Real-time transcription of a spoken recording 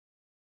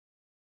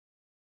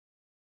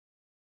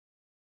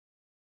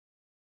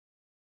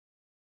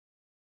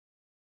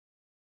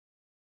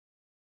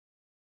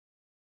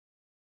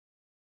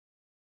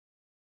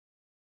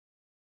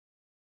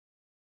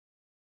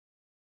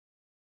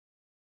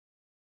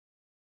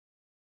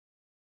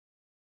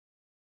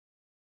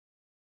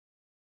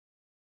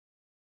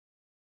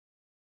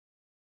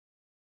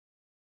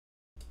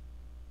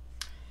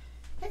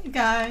Hey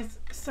guys,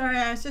 sorry,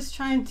 I was just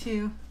trying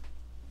to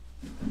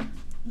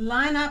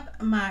line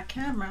up my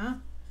camera.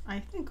 I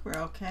think we're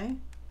okay.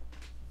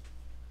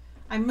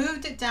 I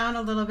moved it down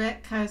a little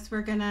bit because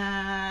we're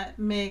gonna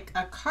make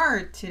a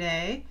card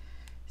today.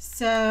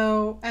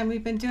 So, and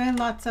we've been doing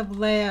lots of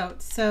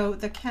layouts. So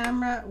the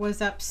camera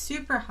was up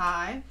super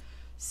high.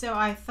 So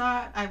I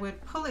thought I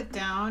would pull it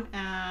down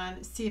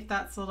and see if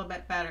that's a little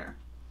bit better.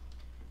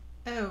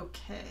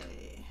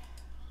 Okay.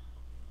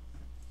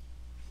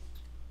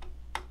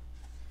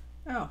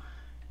 Oh,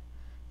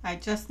 I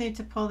just need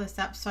to pull this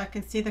up so I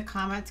can see the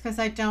comments because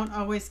I don't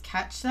always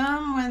catch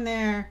them when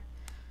they're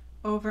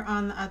over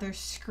on the other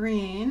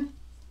screen.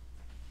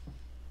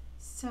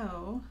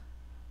 So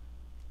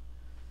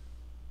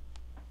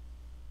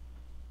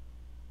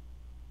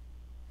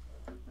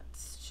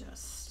let's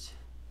just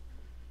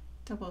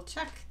double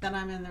check that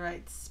I'm in the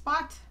right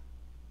spot.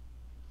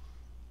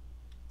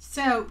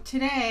 So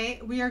today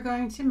we are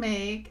going to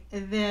make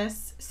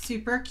this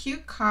super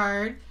cute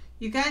card.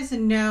 You guys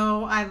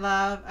know I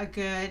love a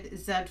good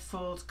Z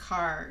Fold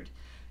card.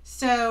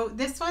 So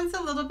this one's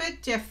a little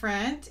bit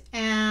different,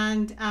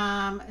 and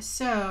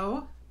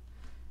so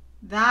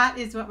that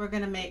is what we're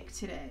going to make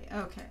today.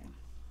 Okay.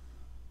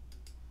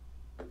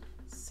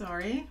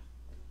 Sorry.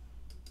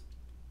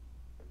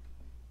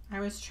 I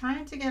was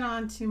trying to get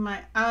onto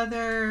my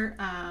other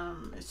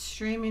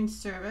streaming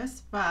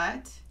service,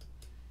 but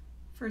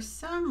for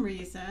some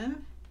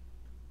reason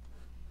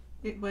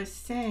it was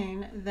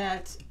saying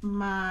that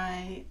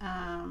my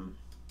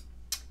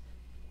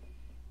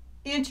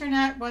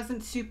internet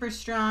wasn't super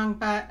strong,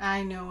 but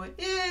I know it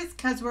is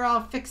because we're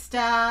all fixed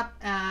up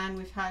and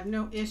we've had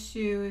no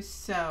issues.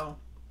 So,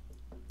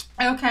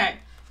 okay,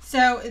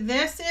 so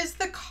this is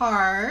the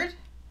card.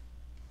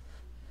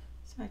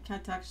 So I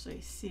can't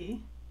actually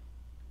see.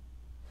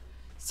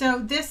 So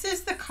this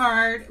is the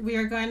card we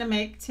are going to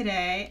make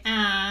today,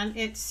 and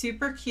it's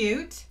super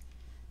cute.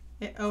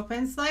 It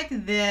opens like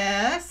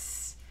this.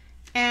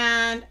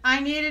 And I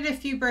needed a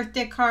few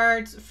birthday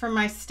cards for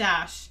my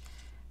stash.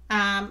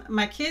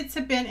 My kids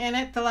have been in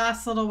it the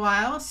last little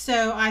while,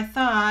 so I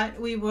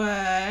thought we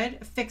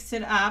would fix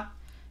it up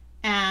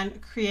and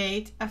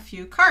create a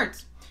few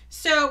cards.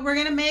 So we're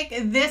going to make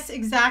this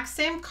exact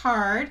same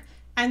card,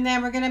 and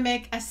then we're going to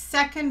make a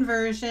second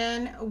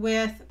version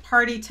with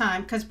Party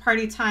Time, because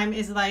Party Time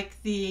is like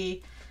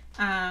the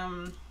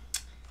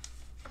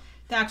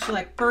actual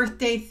like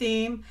birthday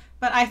theme.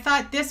 But I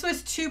thought this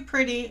was too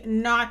pretty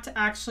not to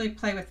actually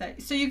play with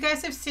it. So you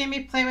guys have seen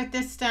me play with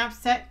this stamp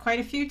set quite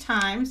a few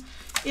times.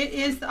 It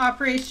is the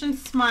Operation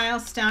Smile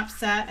stamp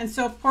set. And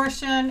so a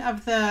portion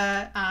of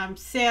the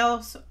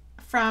sales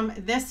from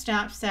this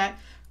stamp set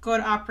go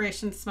to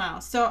Operation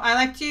Smile. So I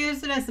like to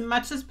use it as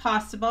much as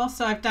possible.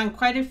 So I've done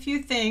quite a few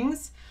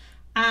things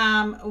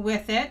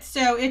with it.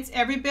 So it's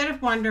every bit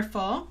of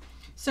wonderful.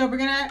 So we're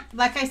gonna,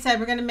 like I said,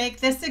 we're gonna make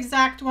this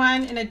exact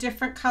one in a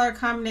different color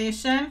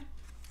combination.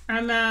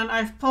 And then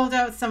I've pulled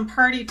out some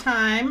Party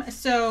Time,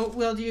 so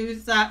we'll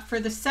use that for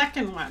the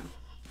second one.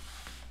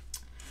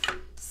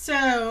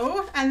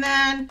 So, and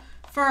then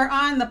for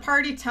on the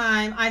Party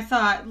Time, I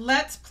thought,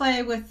 let's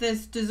play with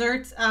this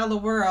Desserts a la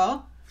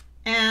Whirl.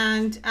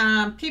 And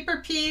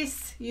Paper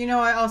Piece, you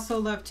know I also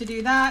love to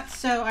do that,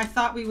 so I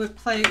thought we would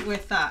play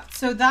with that.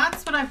 So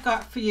that's what I've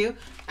got for you.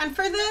 And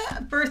for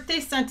the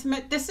birthday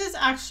sentiment, this is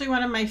actually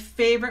one of my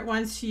favorite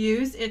ones to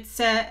use. It's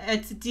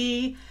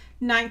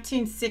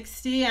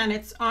D1960, and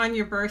it's on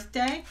your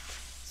birthday.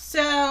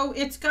 So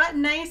it's got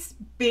nice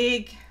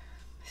big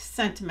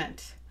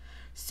sentiment.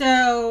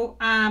 So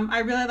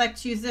I really like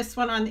to use this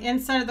one on the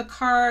inside of the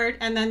card,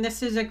 and then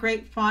this is a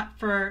great font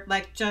for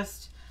like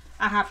just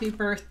a happy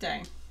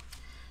birthday.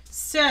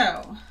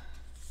 So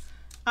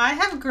I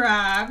have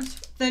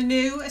grabbed the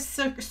new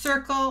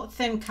Circle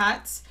Thin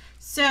Cuts.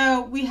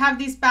 So we have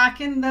these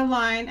back in the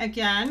line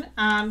again.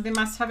 They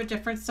must have a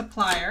different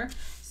supplier.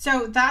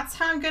 So that's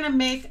how I'm going to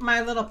make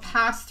my little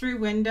pass-through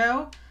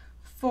window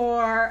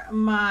for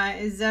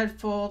my Z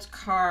Fold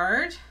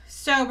card.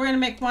 So we're going to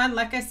make one,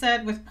 like I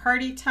said, with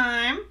Party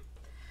Time,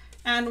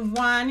 and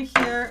one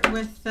here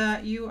with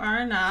You Are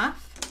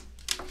Enough.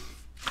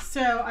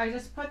 So I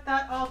just put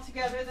that all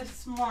together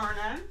this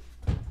morning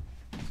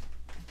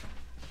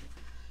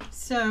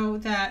so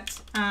that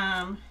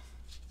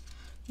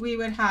we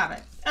would have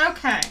it.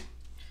 Okay.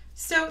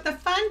 So the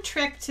fun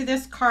trick to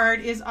this card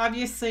is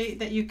obviously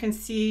that you can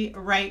see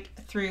right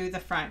through the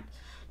front.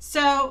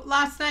 So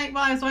last night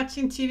while I was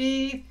watching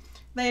TV,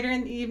 later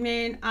in the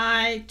evening,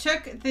 I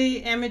took the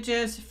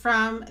images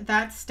from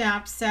that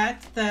stamp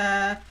set,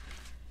 the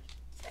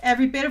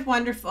Every Bit of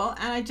Wonderful,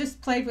 and I just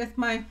played with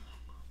my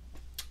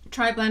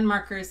Tri-Blend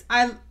markers.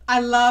 I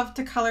love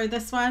to color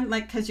this one,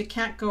 like, because you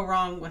can't go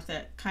wrong with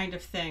it kind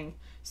of thing.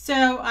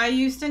 So I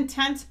used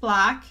Intense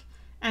Black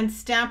and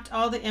stamped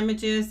all the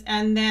images,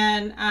 and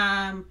then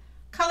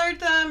colored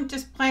them,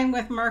 just playing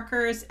with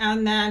markers,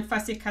 and then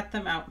fussy cut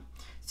them out.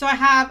 So I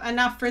have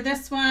enough for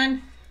this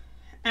one,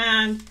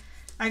 and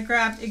I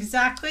grabbed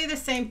exactly the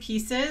same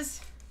pieces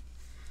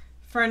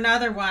for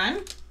another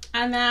one,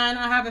 And then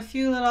I have a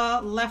few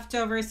little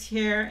leftovers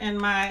here in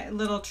my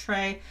little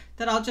tray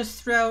that I'll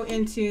just throw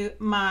into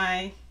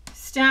my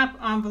stamp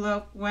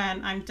envelope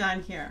when I'm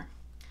done here.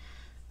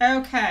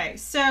 Okay,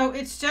 so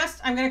it's just,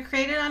 I'm going to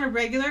create it on a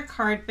regular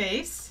card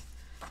base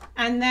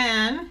and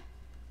then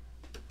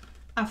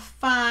a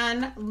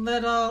fun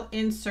little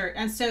insert.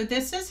 And so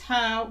this is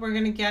how we're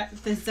going to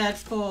get the Z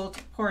fold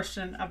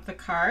portion of the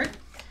card.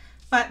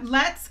 But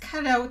let's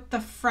cut out the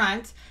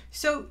front.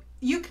 So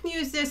you can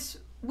use this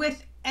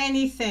with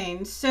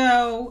anything.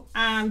 So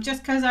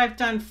just because I've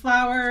done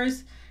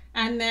flowers,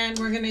 and then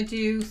we're going to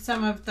do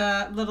some of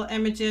the little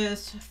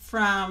images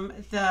from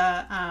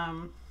the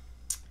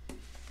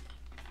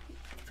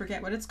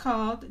forget what it's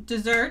called,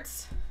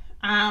 desserts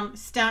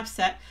stamp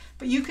set,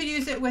 but you could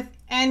use it with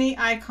any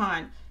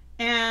icon.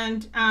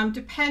 And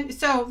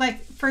so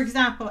like for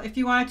example, if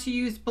you wanted to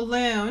use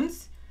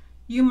balloons,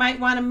 you might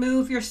want to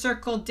move your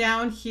circle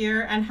down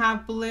here and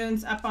have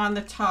balloons up on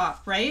the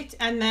top, right?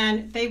 And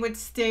then they would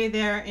stay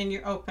there in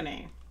your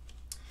opening.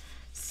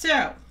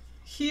 So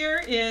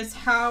here is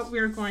how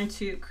we're going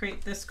to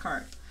create this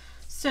card.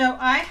 So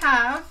I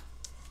have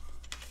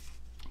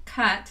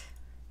cut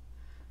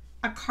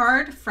a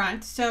card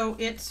front, so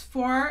it's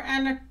 4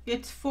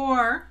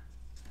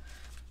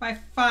 by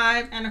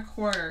 5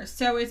 1/4.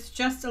 So it's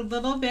just a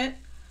little bit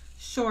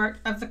short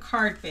of the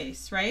card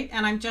base, right?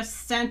 And I'm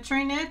just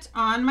centering it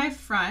on my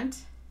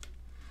front.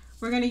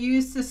 We're going to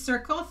use the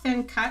circle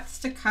thin cuts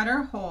to cut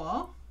our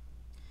hole.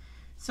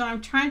 So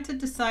I'm trying to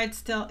decide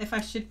still if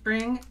I should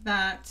bring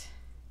that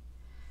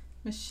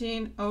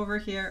machine over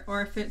here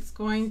or if it's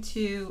going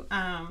to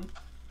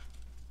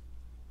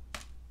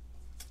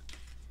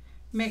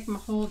make my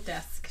whole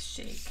desk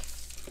shake.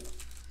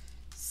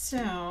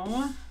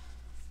 So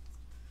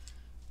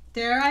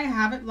there I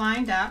have it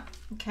lined up.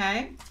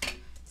 Okay,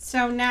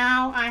 so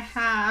now I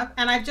have,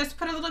 and I've just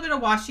put a little bit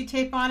of washi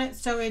tape on it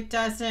so it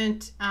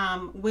doesn't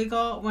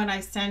wiggle when I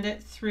send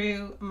it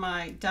through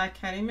my die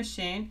cutting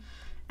machine.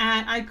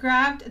 And I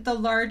grabbed the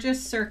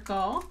largest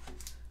circle,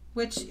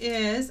 which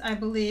is, I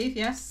believe,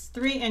 yes,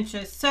 3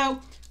 inches.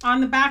 So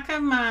on the back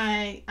of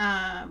my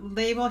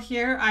label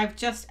here, I've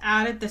just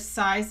added the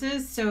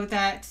sizes so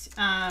that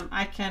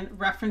I can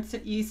reference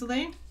it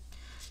easily.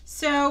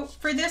 So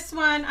for this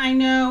one, I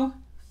know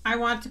I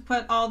want to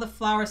put all the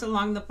flowers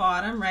along the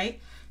bottom, right?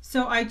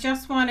 So I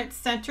just want it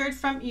centered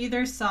from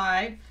either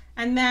side.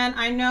 And then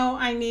I know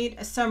I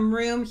need some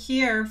room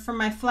here for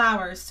my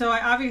flowers. So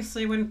I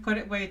obviously wouldn't put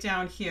it way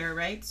down here,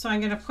 right? So I'm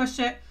going to push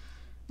it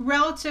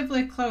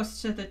relatively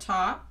close to the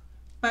top,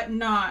 but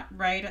not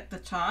right at the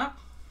top.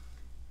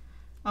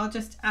 I'll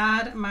just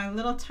add my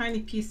little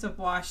tiny piece of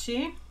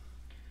washi,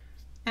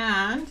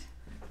 and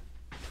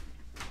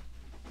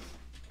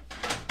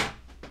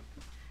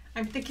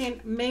I'm thinking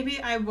maybe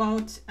I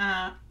won't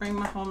bring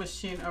my whole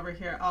machine over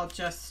here. I'll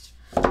just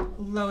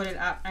load it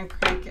up and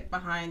crank it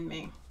behind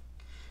me.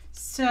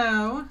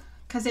 So,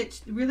 because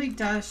it really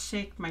does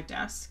shake my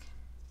desk.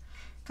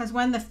 Because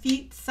when the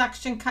feet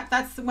suction cup,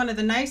 that's one of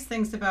the nice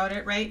things about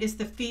it, right, is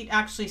the feet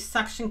actually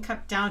suction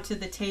cup down to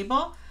the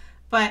table.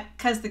 But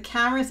because the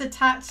camera is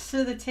attached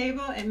to the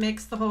table, it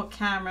makes the whole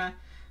camera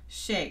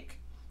shake.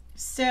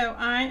 So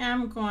I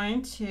am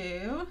going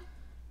to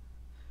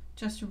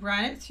just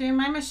run it through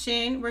my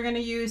machine. We're going to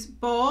use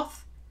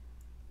both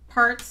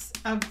parts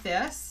of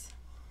this.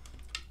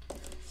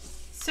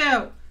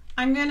 So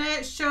I'm going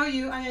to show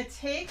you, I'm going to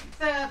take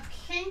the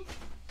pink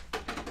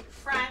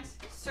front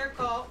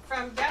circle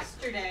from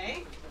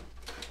yesterday.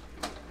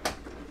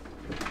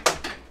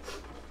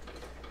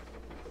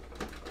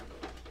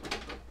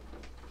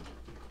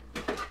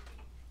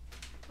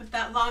 With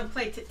that long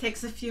plate, it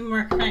takes a few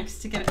more cranks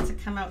to get it to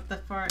come out the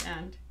far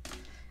end.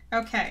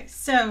 Okay,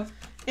 so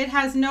it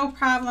has no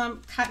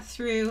problem cut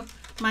through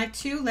my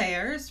 2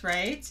 layers,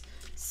 right?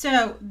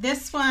 So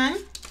this one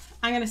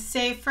I'm going to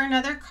save for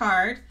another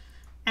card.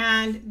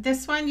 And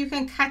this one you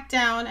can cut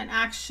down and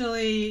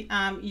actually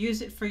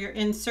use it for your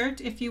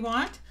insert if you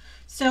want.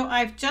 So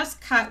I've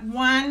just cut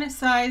 1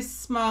 size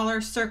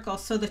smaller circle,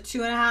 so the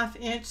 2.5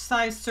 inch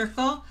size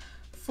circle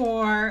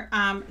for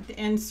the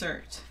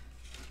insert.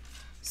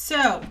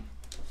 So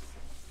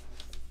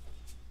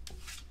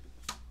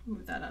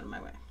move that out of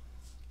my way.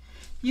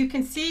 You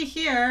can see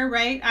here,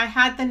 right, I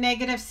had the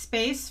negative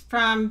space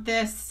from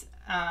this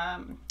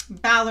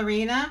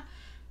ballerina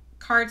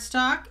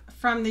cardstock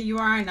from the You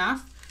Are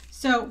Enough.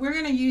 So we're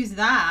going to use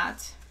that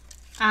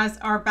as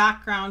our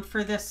background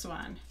for this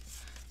one.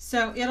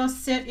 So it'll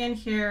sit in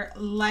here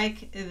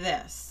like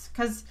this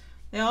because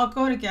they all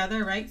go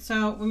together, right?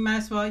 So we might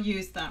as well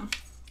use them.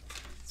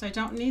 So I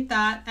don't need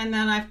that. And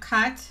then I've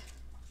cut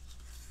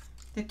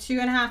the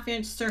 2.5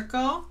 inch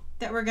circle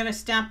that we're going to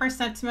stamp our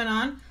sentiment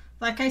on.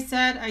 Like I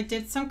said, I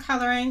did some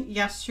coloring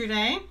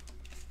yesterday.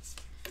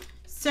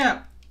 So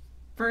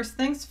first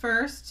things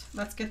first,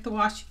 let's get the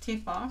washi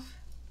tape off.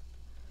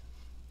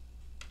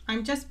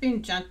 I'm just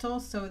being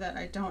gentle so that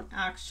I don't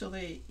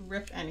actually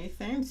rip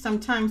anything.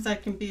 Sometimes I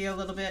can be a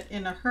little bit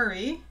in a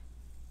hurry.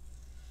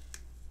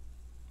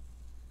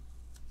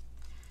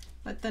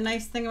 But the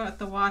nice thing about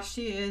the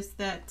washi is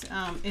that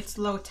it's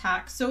low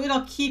tax, so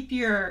it'll keep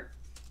your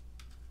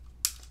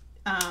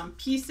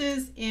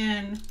pieces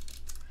in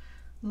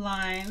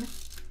line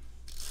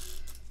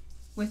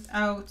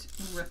without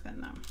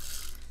ripping them.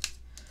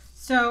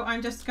 So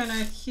I'm just going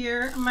to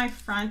adhere my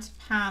front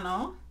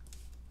panel.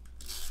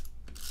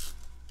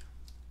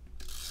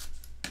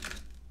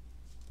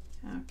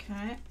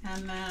 Okay,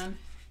 and then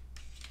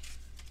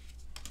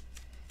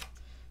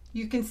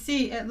you can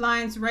see it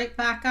lines right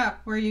back up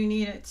where you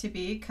need it to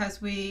be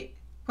because we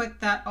put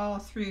that all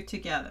through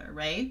together,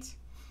 right?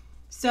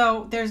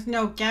 So there's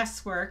no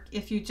guesswork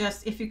if you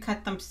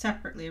cut them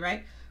separately,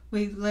 right?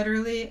 We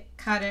literally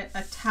cut it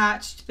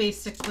attached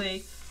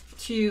basically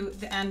to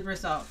the end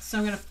result. So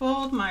I'm going to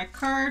fold my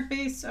card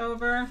base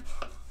over.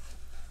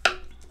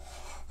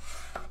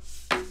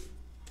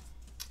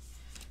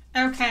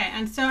 Okay,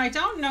 and so I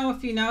don't know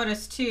if you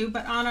noticed too,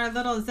 but on our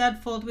little Z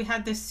fold we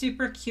had this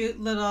super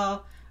cute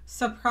little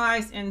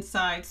surprise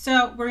inside.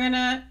 So we're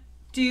gonna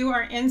do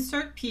our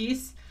insert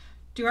piece,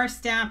 do our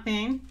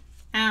stamping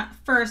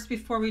first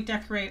before we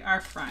decorate our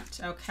front.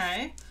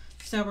 Okay,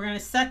 so we're gonna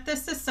set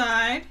this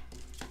aside.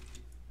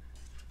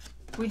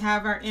 We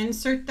have our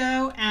insert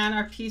though, and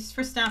our piece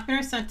for stamping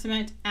our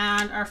sentiment,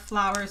 and our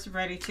flowers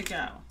ready to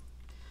go.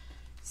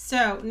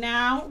 So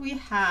now we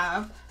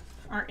have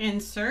our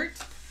insert.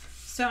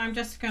 So I'm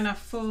just gonna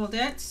fold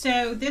it.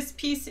 So this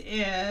piece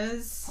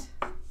is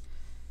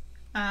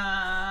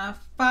 5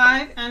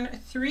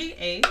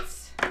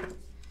 3/8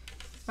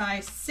 by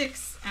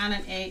 6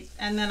 1/8,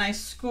 and then I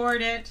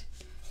scored it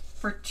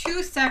for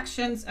 2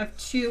 sections of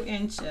 2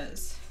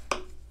 inches.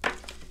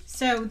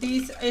 So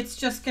it's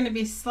just going to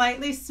be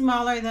slightly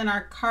smaller than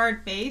our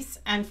card base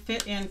and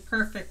fit in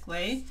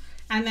perfectly,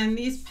 and then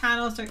these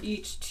panels are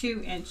each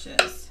 2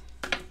 inches.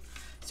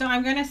 So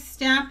I'm going to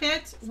stamp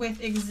it with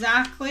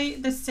exactly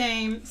the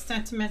same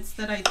sentiments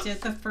that I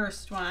did the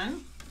first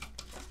one.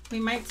 We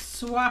might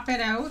swap it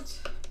out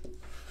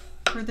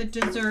for the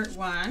dessert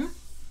one.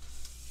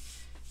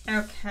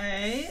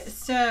 Okay,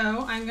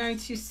 so I'm going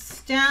to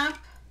stamp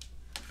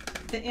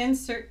the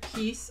insert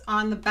piece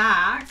on the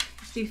back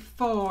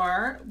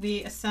before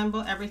we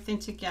assemble everything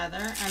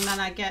together, and then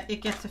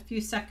it gets a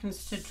few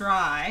seconds to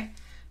dry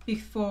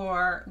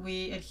before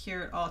we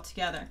adhere it all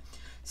together.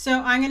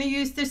 So I'm going to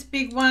use this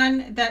big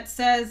one that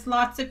says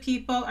lots of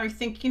people are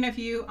thinking of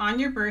you on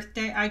your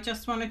birthday. I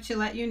just wanted to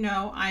let you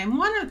know I am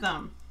one of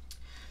them.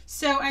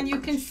 So, and you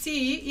can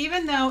see,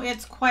 even though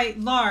it's quite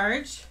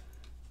large,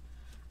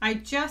 I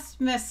just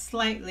missed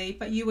slightly,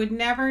 but you would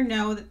never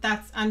know that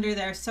that's under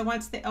there. So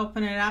once they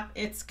open it up,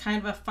 it's kind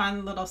of a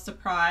fun little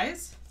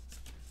surprise.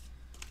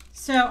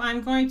 So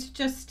I'm going to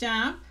just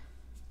stamp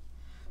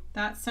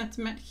that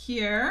sentiment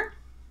here,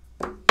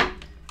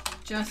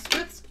 just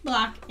with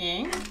black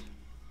ink.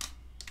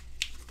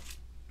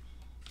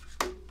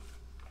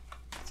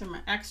 These are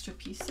my extra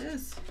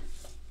pieces.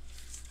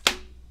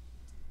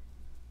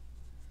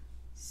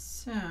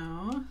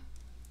 So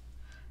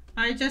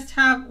I just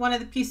have one of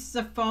the pieces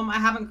of foam. I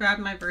haven't grabbed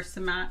my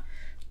Versamat,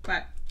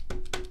 but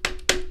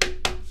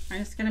I'm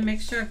just going to make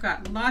sure I've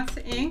got lots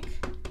of ink.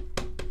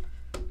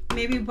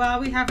 Maybe while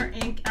we have our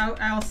ink out,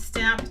 I'll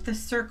stamp the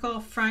circle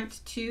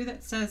front too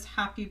that says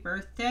happy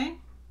birthday.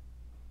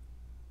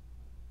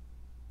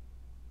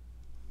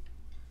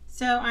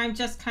 So I'm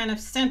just kind of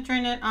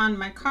centering it on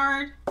my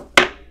card.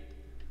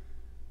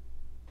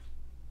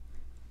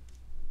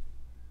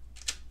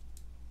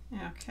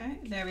 Okay,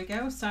 there we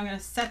go. So I'm going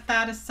to set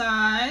that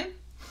aside.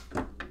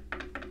 Well,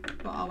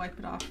 I'll wipe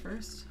it off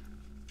first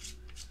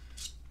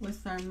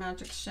with our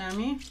magic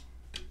chamois,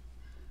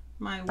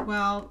 my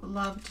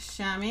well-loved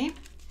chamois.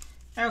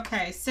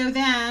 Okay, so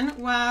then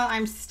while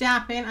I'm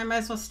stamping, I might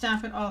as well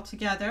stamp it all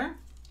together,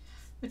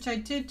 which I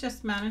did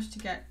just manage to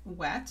get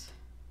wet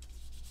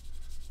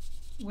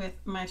with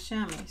my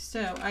chamois.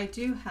 So I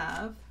do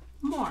have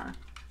more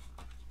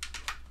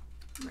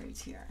right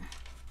here.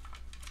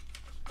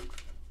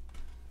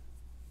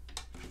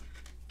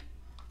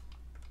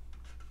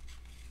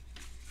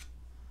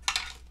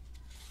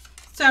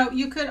 So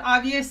you could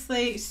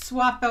obviously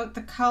swap out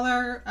the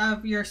color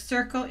of your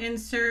circle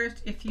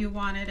insert if you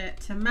wanted it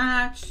to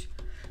match.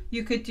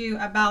 You could do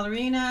a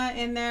ballerina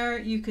in there.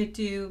 You could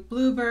do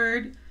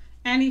bluebird,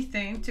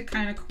 anything to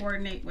kind of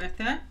coordinate with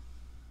it.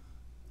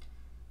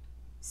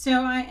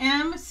 So I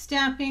am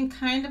stamping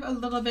kind of a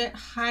little bit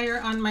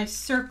higher on my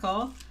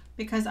circle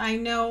because I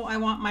know I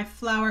want my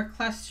flower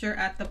cluster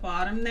at the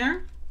bottom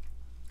there.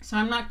 So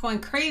I'm not going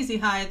crazy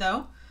high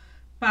though,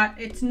 but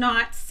it's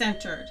not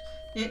centered.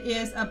 It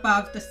is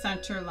above the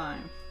center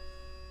line.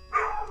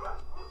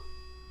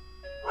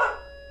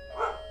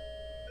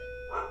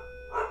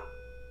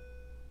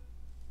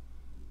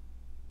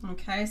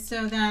 Okay,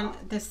 so then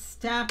the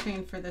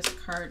stamping for this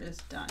card is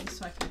done,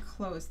 so I can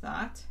close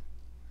that.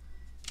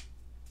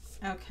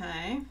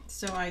 Okay,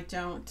 so I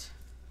don't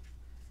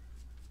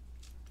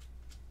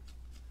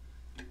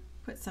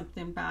put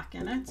something back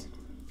in it.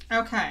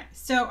 Okay,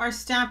 so our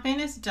stamping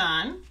is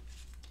done.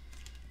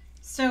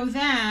 So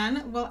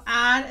then we'll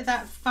add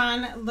that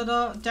fun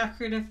little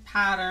decorative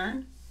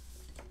pattern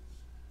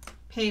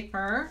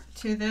paper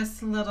to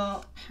this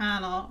little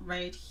panel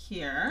right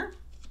here.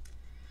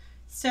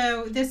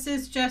 So this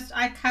is just,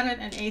 I cut it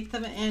 1/8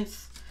 of an inch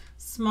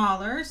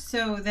smaller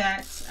so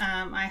that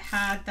I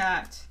had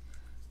that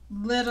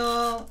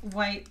little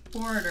white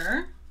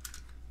border.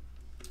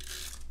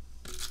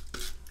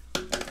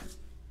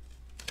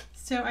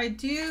 So I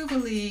do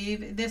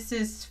believe this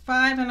is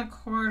 5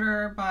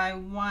 1/4 by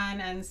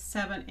 1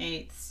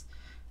 7/8,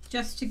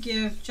 just to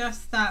give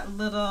just that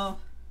little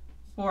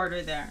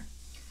border there.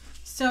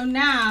 So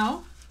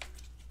now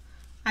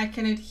I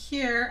can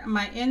adhere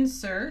my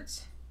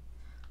insert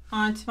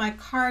onto my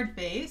card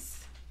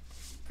base.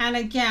 And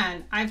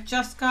again, I've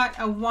just got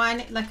a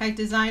like I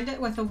designed it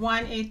with a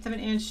 1/8 of an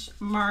inch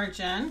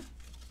margin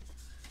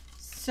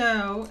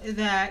so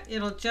that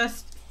it'll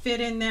just fit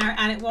in there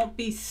and it won't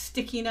be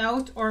sticking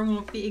out or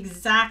won't be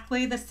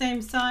exactly the same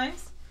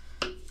size,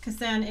 because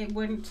then it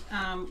wouldn't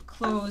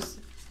close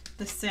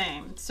the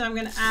same. So I'm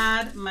going to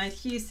add my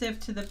adhesive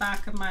to the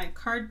back of my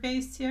card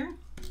base here.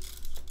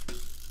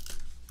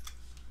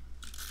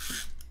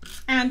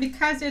 And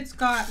because it's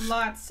got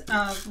lots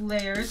of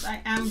layers,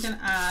 I am going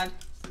to add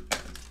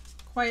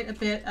quite a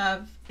bit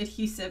of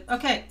adhesive.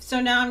 Okay, so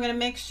now I'm going to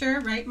make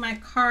sure, right, my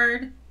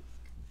card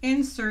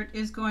insert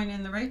is going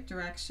in the right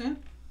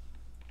direction.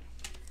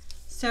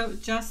 So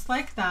just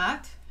like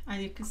that,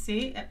 and you can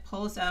see it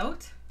pulls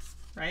out,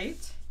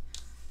 right?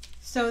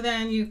 So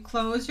then you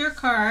close your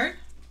card,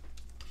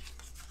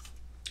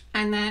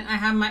 and then I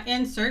have my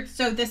insert.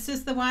 So this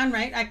is the one,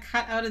 right, I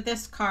cut out of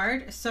this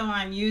card, so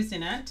I'm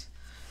using it.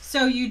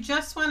 So you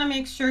just want to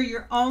make sure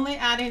you're only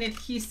adding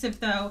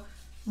adhesive though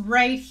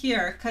right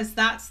here, because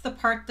that's the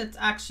part that's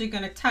actually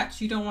going to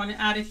touch. You don't want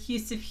to add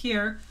adhesive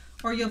here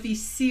or you'll be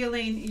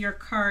sealing your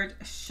card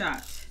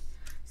shut.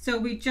 So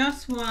we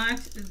just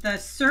want the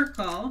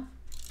circle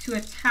to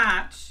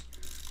attach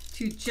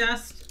to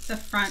just the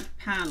front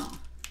panel.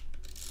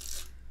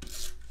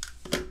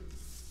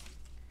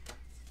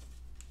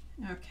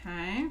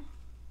 Okay,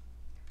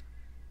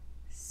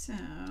 so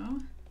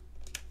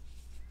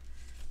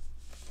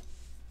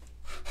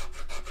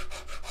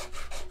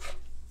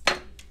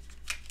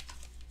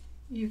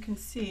you can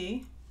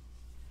see,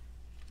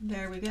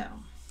 there we go.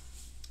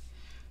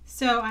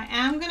 So I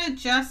am going to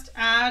just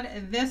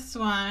add this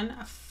one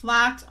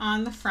flat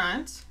on the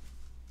front.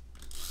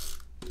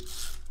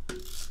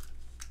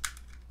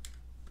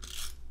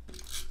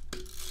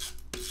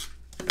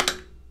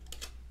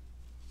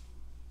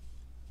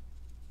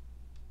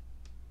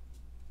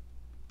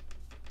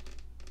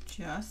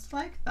 Just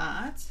like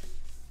that.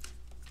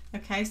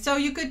 Okay, so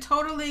you could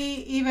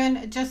totally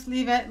even just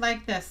leave it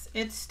like this.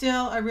 It's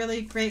still a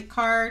really great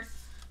card.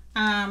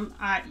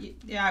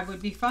 I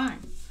would be fine.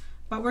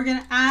 But we're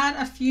going to add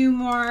a few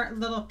more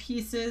little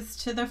pieces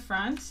to the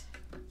front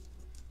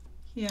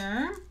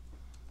here.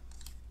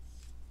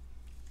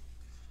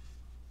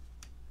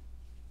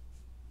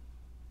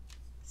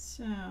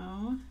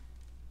 So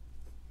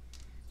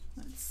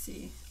let's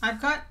see.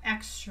 I've got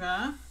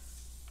extra,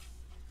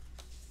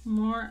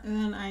 more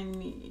than I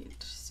need.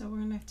 So we're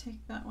going to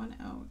take that one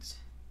out.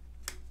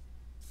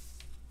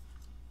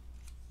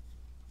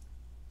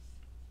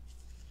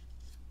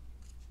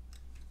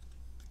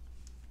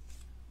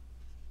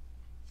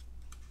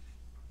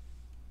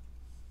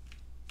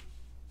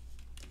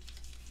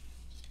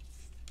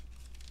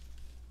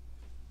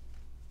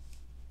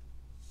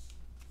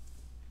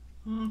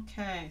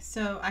 Okay,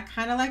 so I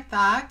kind of like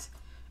that,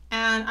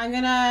 and I'm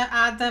gonna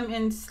add them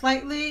in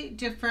slightly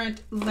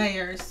different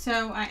layers.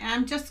 So I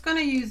am just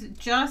gonna use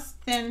just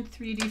thin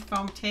 3D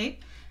foam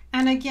tape,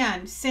 and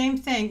again, same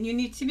thing, you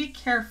need to be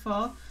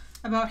careful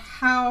about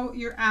how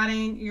you're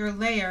adding your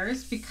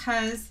layers,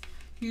 because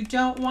you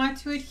don't want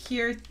to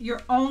adhere,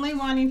 you're only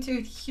wanting to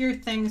adhere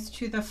things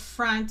to the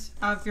front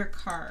of your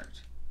card,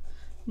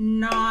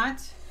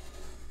 not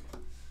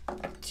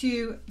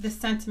to the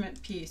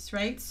sentiment piece,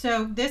 right?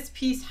 So this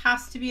piece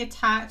has to be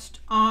attached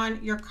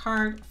on your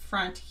card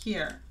front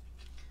here.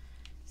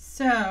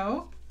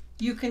 So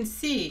you can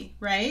see,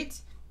 right?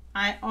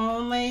 I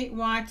only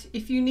want,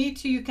 if you need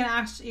to, you can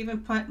actually even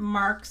put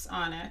marks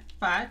on it,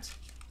 but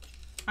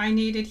I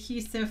need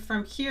adhesive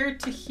from here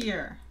to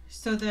here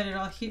so that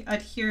it'll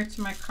adhere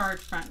to my card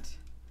front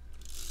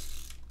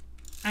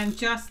and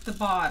just the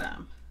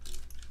bottom.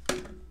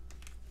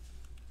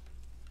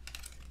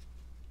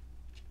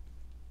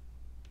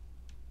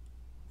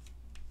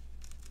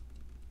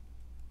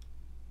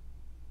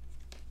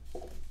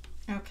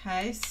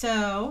 Okay,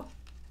 so,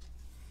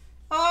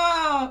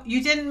 oh,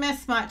 you didn't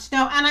miss much.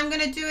 No, and I'm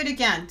going to do it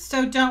again,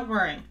 so don't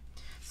worry.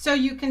 So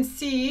you can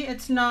see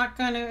it's not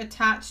going to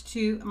attach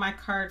to my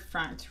card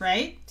front,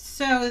 right?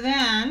 So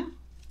then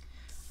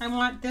I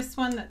want this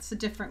one that's a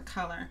different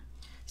color.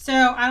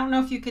 So I don't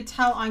know if you could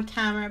tell on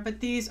camera, but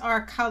these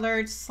are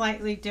colored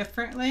slightly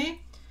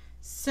differently.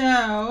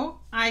 So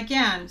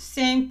again,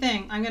 same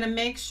thing. I'm going to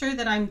make sure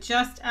that I'm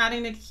just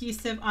adding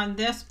adhesive on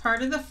this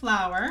part of the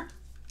flower.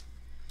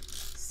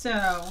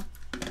 So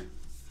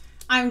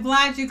I'm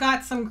glad you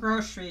got some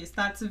groceries.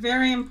 That's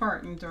very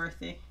important,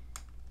 Dorothy.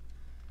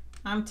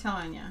 I'm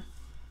telling you.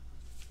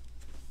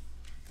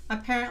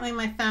 Apparently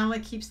my family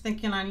keeps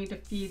thinking I need to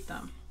feed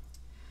them.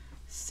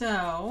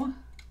 So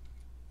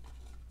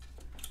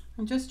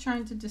I'm just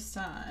trying to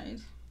decide.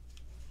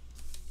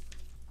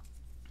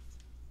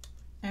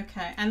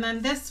 Okay, and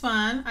then this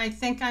one, I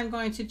think I'm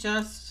going to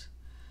just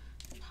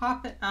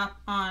pop it up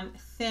on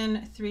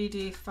thin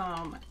 3D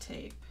foam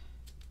tape.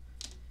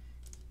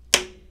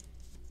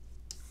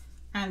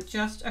 And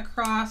just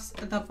across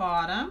the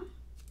bottom.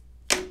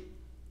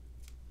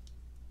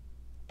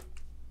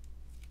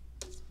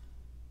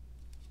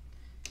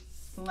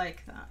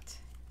 Like that.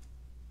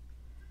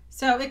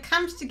 So it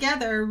comes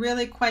together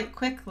really quite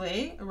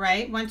quickly,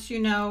 right? Once you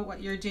know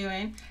what you're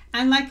doing.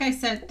 And like I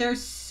said,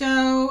 there's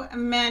so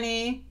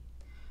many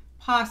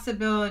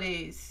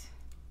possibilities.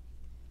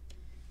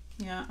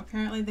 Yeah,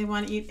 apparently they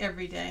want to eat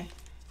every day.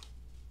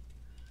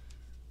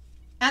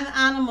 And the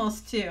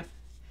animals too.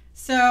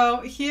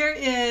 So here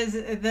is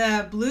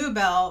the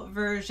Bluebell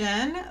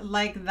version,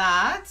 like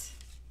that,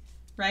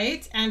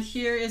 right? And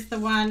here is the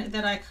one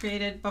that I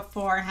created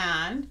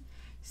beforehand.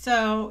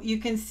 So you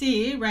can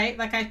see, right,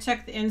 like I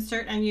took the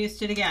insert and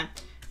used it again.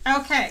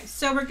 Okay,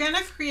 so we're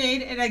gonna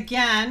create it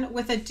again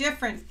with a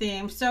different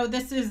theme. So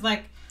this is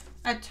like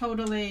a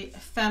totally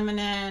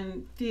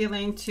feminine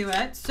feeling to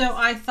it. So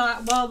I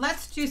thought, well,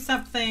 let's do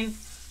something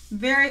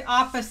very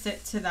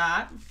opposite to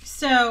that.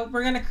 So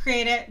we're gonna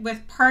create it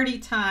with Party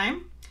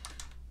Time.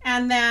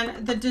 And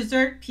then the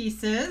dessert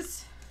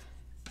pieces,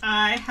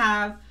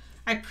 I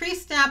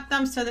pre-stamped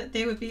them so that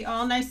they would be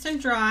all nice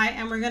and dry,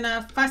 and we're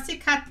gonna fussy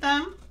cut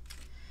them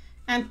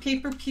and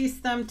paper piece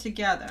them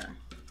together.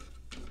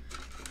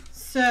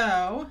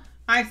 So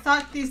I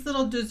thought these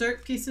little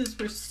dessert pieces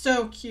were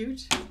so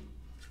cute.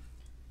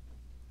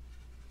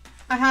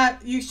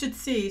 You should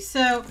see.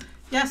 So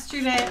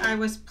yesterday I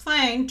was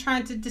playing,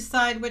 trying to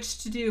decide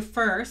which to do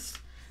first.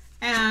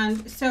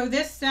 And so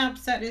this stamp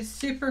set is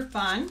super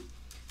fun.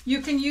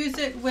 You can use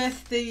it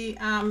with the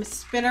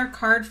spinner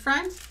card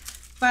front,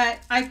 but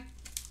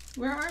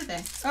where are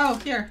they?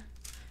 Oh, here.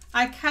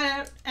 I cut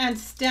out and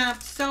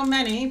stamped so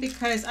many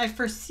because I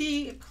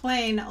foresee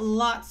playing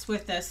lots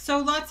with this. So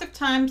lots of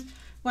times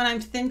when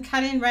I'm thin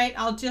cutting, right,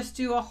 I'll just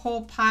do a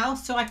whole pile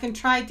so I can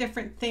try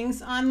different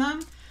things on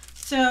them.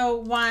 So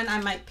one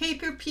I might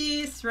paper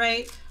piece,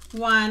 right?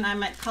 One I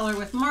might color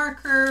with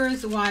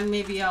markers, one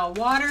maybe I'll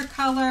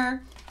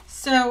watercolor.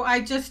 So I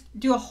just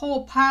do a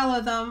whole pile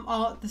of them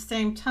all at the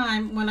same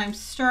time when I'm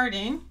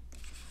starting.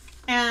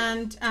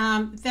 And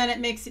then it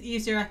makes it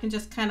easier. I can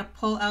just kind of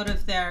pull out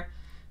of there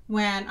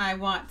when I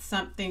want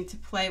something to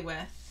play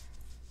with.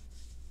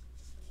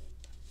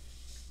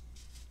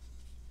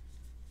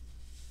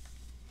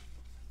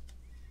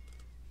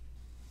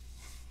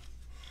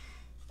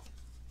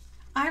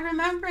 I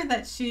remember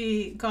that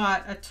she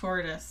got a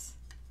tortoise.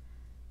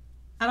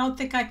 I don't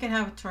think I could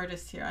have a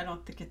tortoise here. I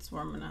don't think it's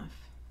warm enough.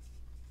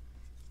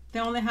 They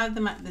only have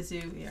them at the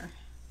zoo here.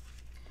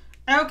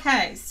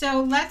 Okay,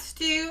 so let's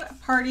do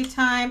Party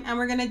Time, and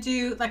we're gonna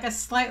do like a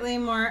slightly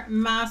more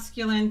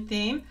masculine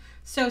theme.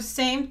 So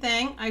same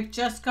thing, I've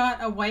just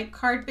got a white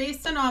card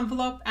based on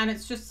envelope, and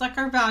it's just like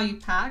our value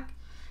pack.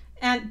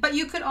 But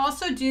you could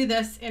also do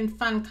this in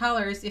fun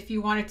colors if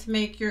you wanted to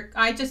make your,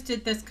 I just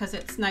did this because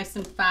it's nice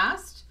and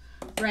fast,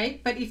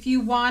 right? But if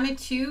you wanted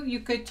to, you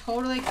could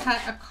totally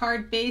cut a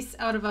card base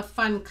out of a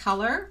fun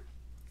color.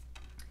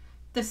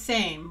 The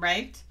same,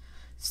 right?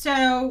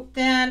 So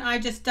then I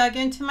just dug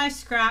into my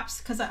scraps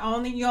because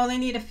you only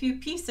need a few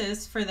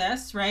pieces for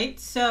this, right?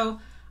 So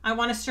I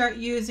want to start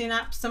using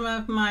up some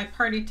of my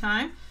Party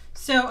Time.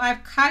 So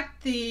I've cut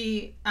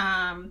the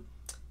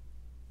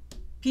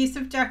piece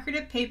of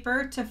decorative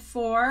paper to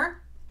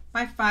 4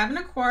 by 5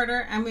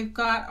 1/4, and we've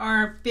got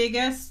our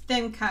biggest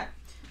thin cut.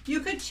 You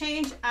could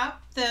change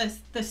up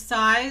the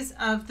size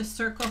of the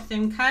circle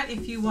thin cut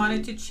if you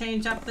wanted to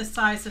change up the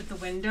size of the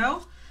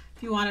window.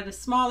 If you wanted a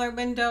smaller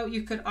window,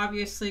 you could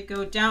obviously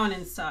go down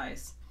in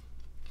size.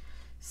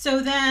 So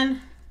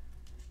then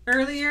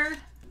earlier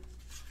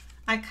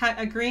I cut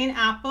a green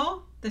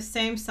apple the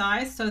same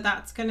size, so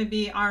that's going to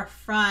be our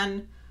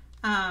fun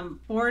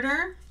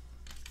border.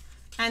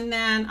 And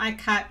then I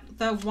cut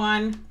the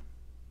one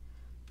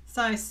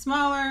size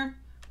smaller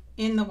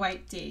in the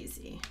white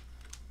daisy.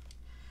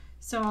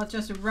 So I'll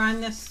just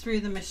run this through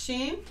the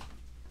machine.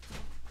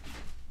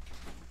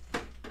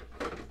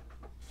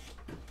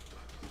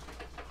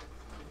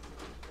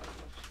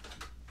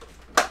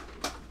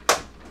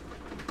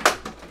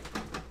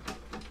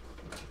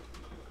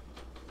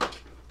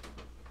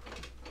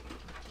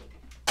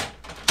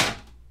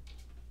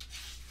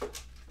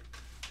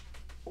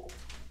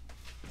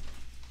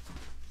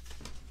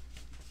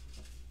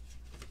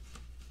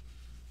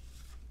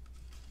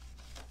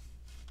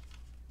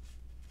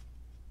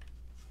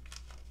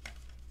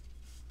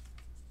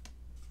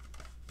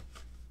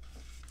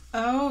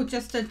 Oh,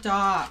 just a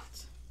dot.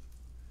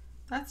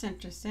 That's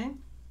interesting.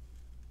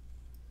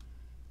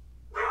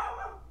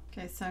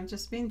 Okay, so I'm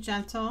just being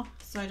gentle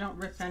so I don't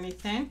rip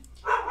anything.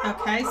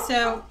 Okay,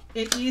 so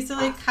it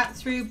easily cut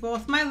through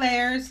both my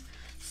layers.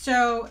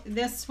 So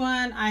this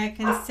one I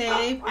can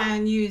save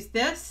and use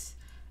this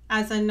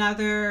as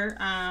another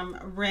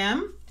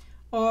rim,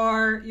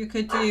 or you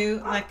could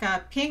do like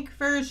a pink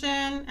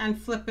version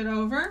and flip it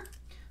over,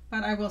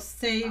 but I will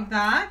save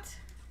that.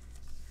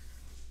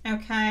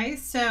 Okay,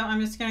 so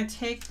I'm just going to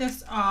take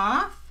this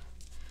off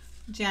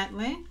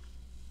gently.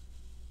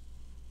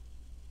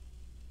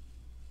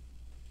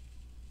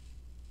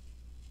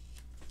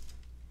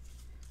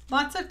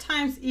 Lots of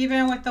times,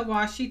 even with the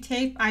washi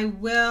tape, I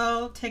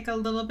will take a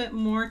little bit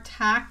more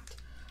tack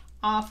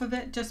off of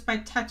it just by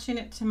touching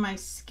it to my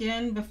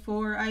skin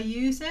before I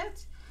use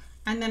it.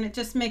 And then it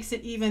just makes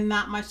it even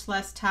that much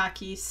less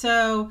tacky.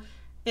 So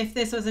if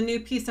this was a new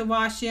piece of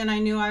washi and I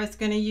knew I was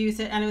going to use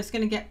it and it was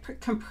going to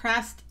get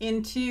compressed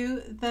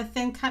into the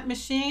thin cut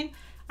machine,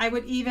 I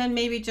would even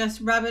maybe just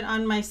rub it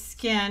on my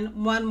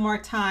skin one more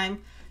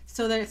time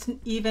so that it's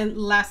even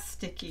less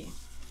sticky.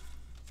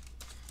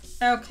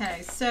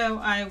 Okay, so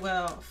I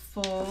will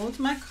fold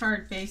my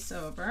card base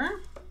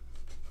over.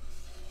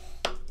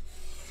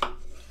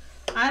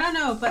 I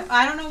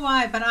don't know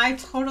why, but I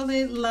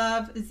totally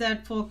love Z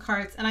Fold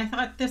cards, and I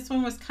thought this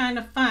one was kind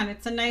of fun.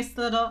 It's a nice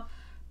little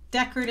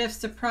decorative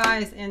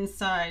surprise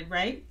inside,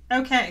 right?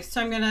 Okay,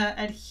 so I'm going to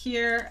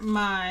adhere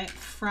my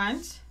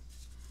front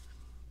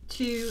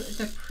to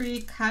the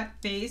pre-cut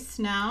base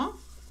now.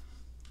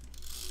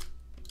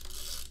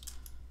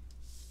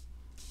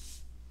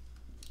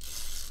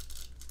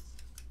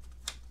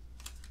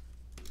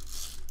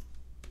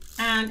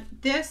 And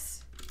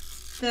this,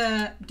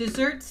 the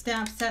dessert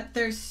stamp set,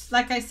 there's,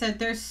 like I said,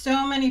 there's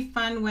so many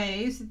fun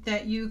ways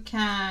that you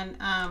can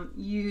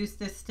use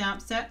this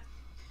stamp set.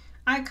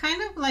 I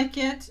kind of like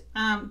it,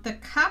 the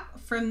cup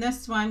from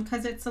this one,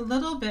 because it's a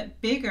little bit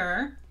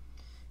bigger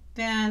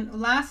than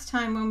last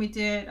time when we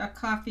did a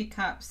coffee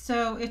cup.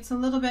 So it's a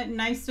little bit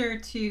nicer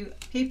to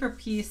paper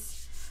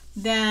piece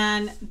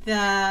than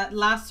the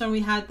last one we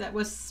had that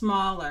was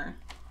smaller.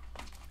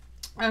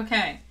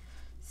 Okay,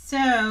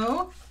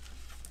 so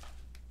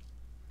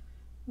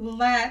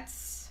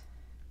let's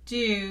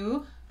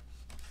do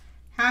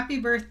happy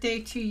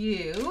birthday to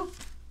you.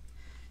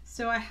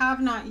 So I have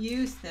not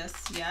used this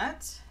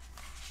yet.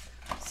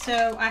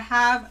 So I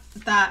have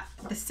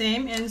the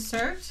same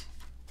insert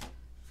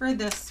for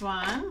this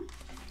one.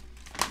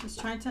 Just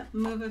trying to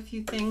move a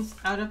few things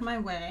out of my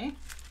way.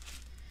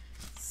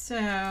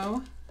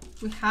 So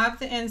we have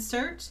the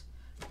insert.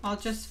 I'll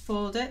just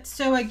fold it.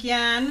 So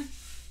again,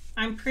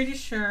 I'm pretty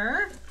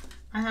sure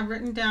I have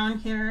written down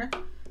here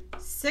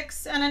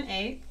 6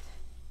 1/8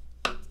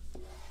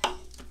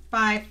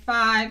 by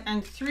 5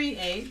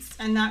 3/8,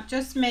 and that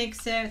just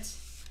makes it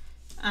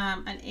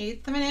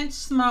 1/8 of an inch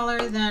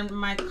smaller than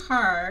my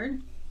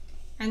card.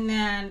 And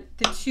then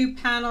the two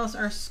panels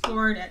are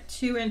scored at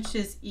 2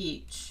 inches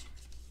each.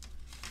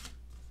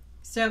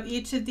 So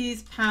each of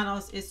these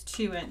panels is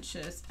 2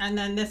 inches. And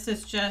then this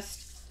is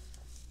just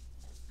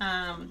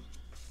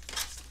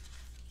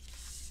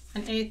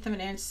 1/8 of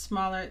an inch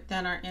smaller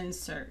than our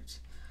insert.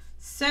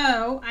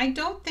 So I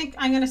don't think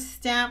I'm going to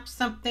stamp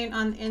something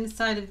on the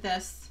inside of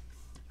this.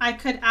 I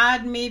could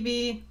add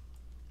maybe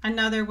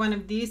another one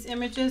of these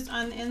images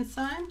on the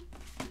inside,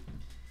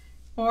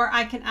 or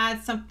I can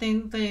add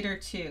something later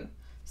too.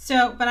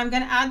 So, but I'm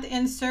going to add the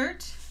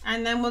insert,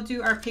 and then we'll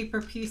do our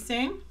paper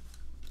piecing.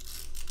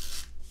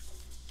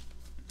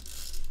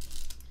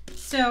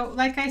 So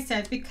like I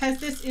said, because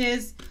this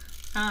is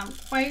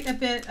quite a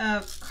bit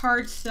of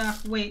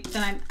cardstock weight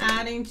that I'm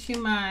adding to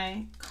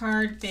my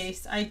card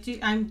base,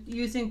 I'm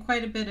using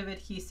quite a bit of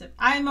adhesive.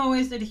 I'm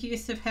always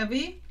adhesive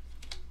heavy,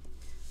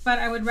 but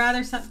I would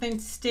rather something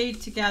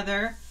stayed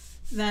together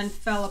than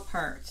fell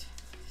apart.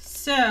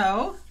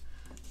 So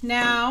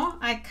now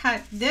I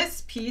cut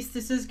this piece.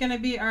 This is going to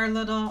be our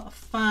little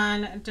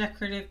fun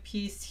decorative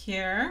piece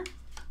here.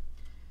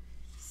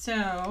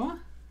 So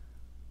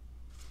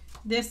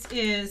this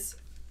is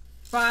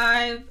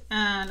 5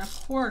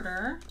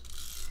 1/4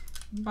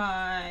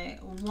 by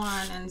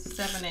 1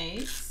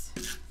 7/8.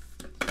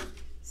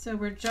 So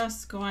we're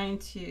just going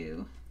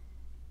to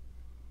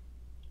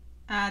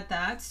add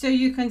that. So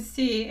you can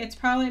see, it's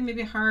probably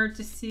maybe hard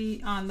to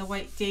see on the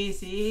white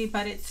daisy,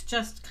 but it's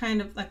just kind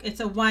of like, it's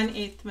a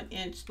 1/8 of an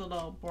inch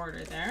little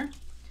border there.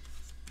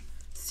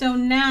 So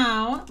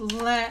now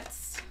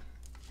let's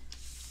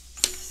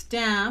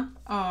stamp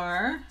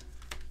our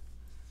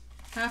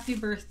happy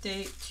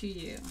birthday to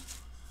you.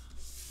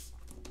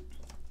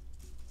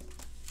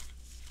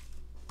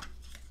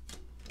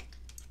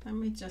 Let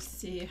me just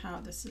see how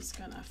this is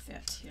gonna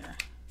fit here.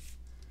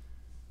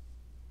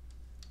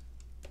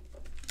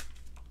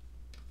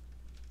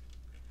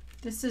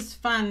 This is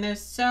fun.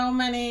 There's so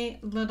many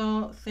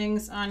little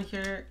things on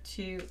here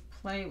to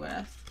play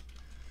with.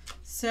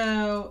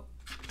 So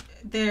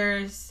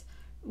there's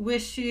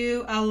wish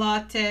you a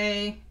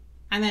latte,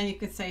 and then you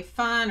could say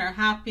fun or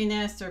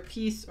happiness or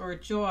peace or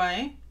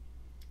joy,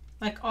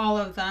 like all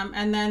of them.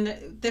 And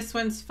then this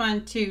one's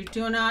fun too.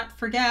 Do not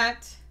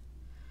forget.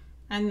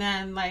 And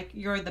then like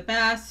you're the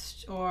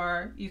best,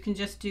 or you can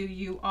just do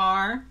you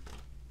are,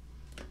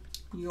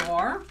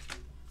 your.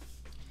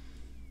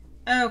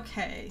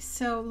 Okay,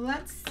 so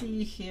let's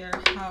see here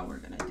how we're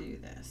gonna do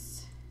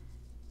this.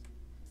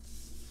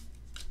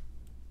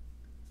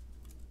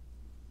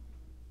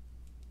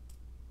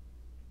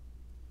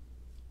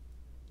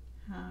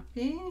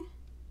 Happy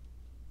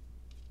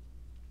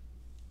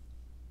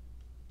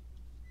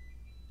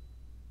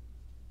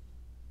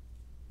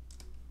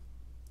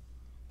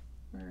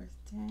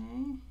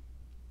birthday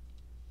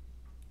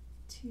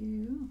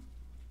to.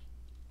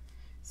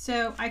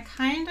 So I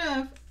kind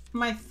of,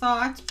 my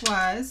thought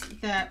was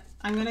that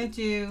I'm going to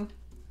do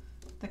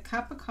the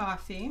cup of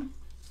coffee.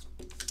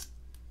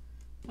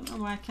 I don't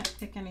know why I can't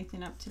pick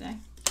anything up today.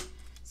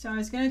 So I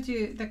was going to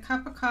do the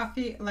cup of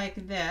coffee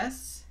like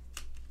this,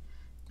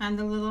 and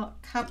the little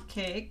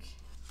cupcake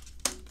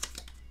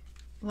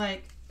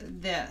like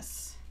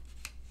this.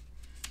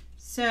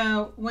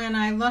 So when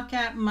I look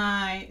at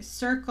my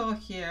circle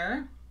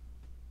here,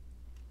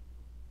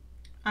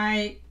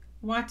 I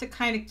want to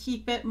kind of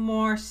keep it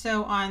more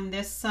so on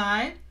this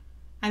side,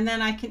 and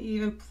then I can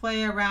even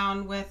play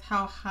around with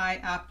how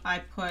high up I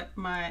put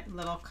my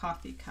little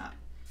coffee cup.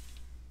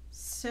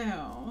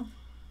 So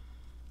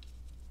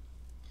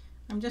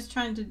I'm just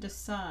trying to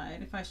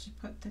decide if I should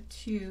put the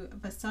two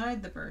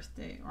beside the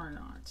birthday or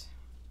not.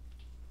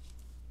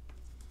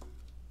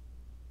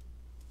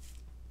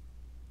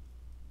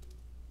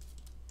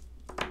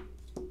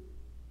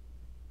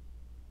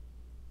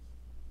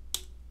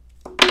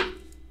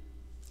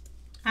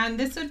 And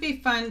this would be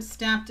fun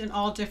stamped in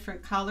all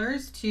different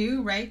colors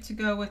too, right? To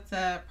go with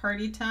the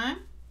party time.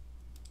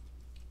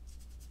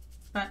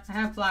 But I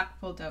have black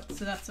pulled out,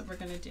 so that's what we're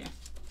going to do.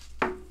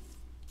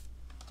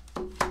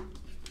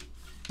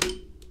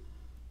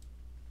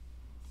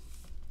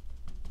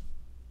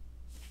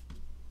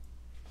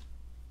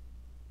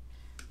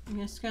 I'm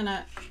just going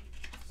to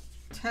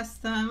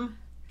test them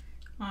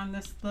on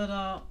this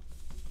little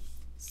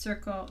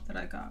circle that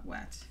I got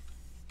wet,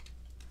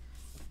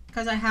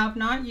 because I have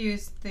not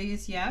used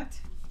these yet.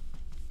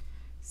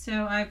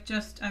 So I've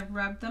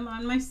rubbed them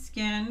on my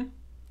skin.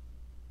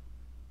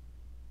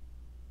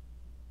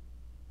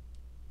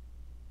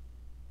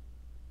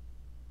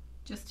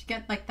 Just to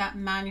get like that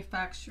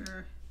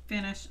manufacturer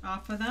finish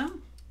off of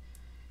them.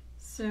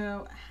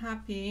 So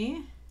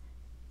happy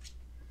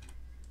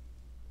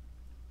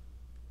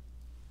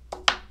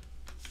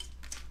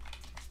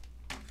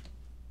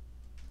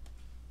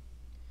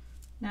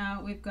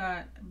now we've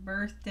got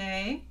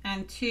birthday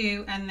and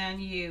to, and then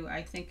you,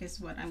 I think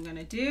is what I'm going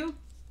to do.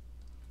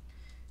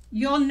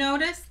 You'll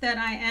notice that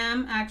I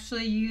am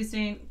actually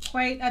using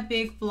quite a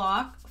big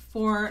block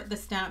for the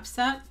stamp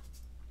set,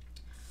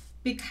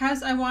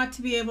 because I want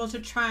to be able to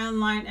try and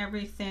line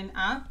everything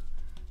up.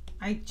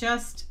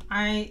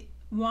 I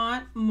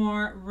want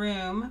more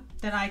room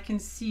that I can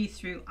see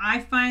through. I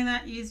find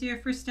that easier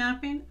for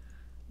stamping.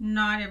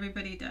 Not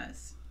everybody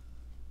does.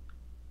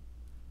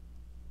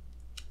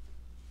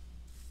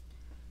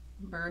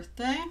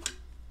 Birthday.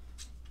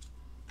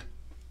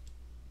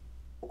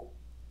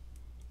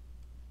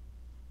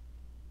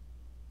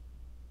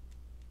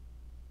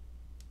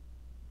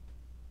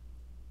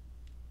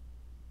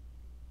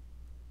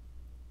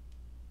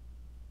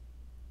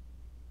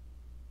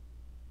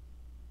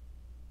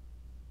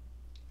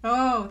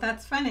 Oh,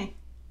 that's funny.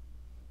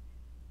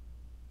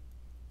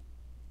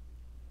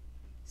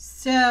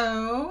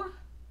 So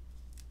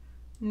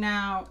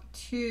now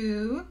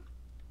to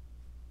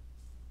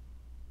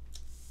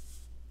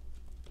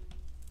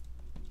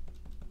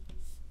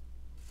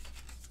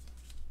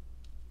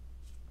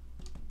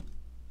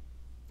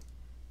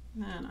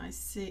and I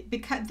see,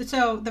 because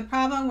so the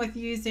problem with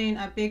using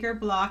a bigger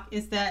block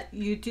is that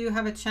you do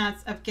have a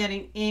chance of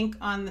getting ink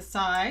on the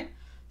side.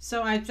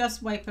 So I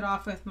just wipe it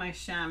off with my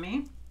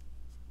chamois.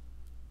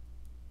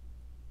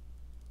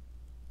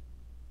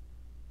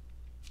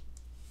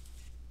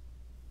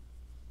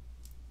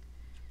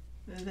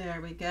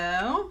 There we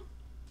go.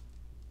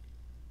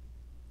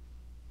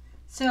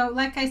 So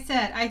like I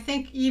said, I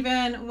think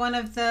even one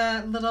of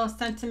the little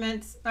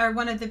sentiments or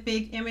one of the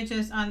big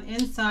images on the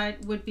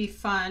inside would be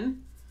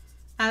fun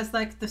as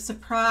like the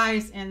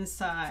surprise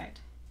inside.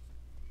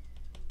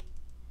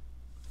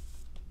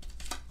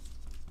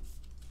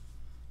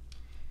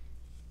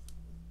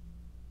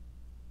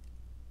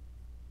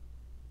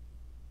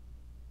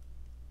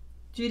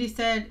 Judy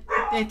said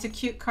it's a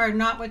cute card,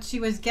 not what she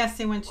was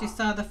guessing when she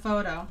saw the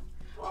photo.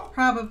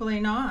 Probably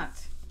not.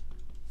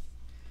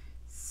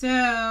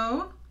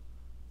 So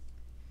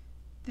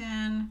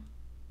then,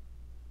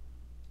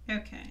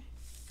 okay.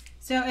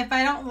 So if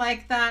I don't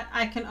like that,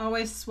 I can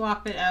always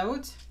swap it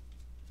out.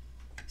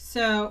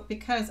 So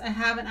because I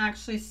haven't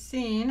actually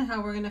seen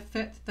how we're going to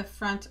fit the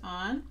front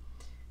on,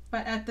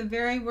 but at the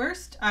very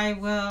worst, I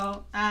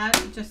will add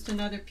just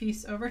another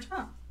piece over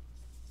top.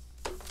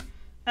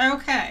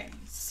 Okay,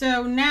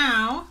 so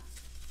now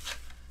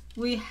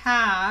we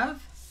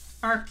have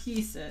our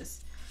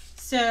pieces.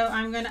 So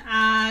I'm going to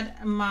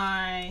add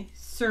my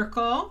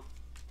circle,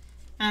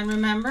 and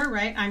remember,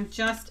 right, I'm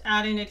just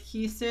adding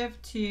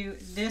adhesive to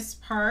this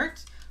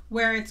part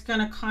where it's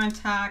going to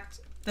contact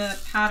the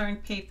pattern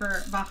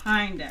paper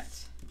behind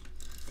it.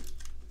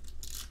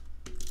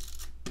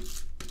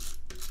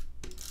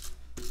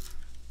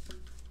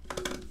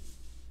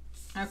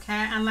 Okay,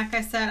 and like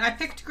I said, I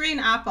picked green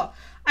apple.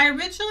 I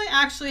originally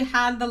actually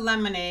had the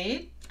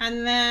lemonade,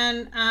 and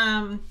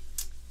then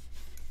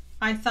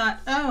I thought,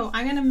 oh,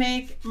 I'm going to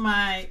make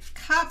my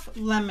cup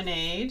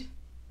lemonade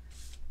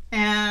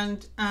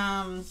and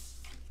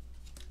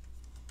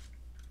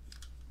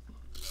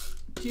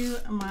do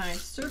my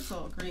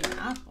circle green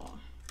apple.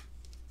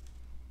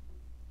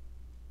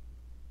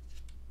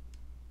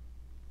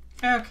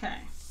 Okay.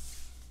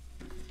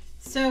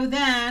 So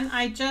then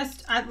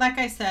like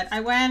I said, I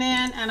went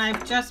in and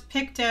I've just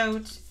picked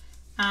out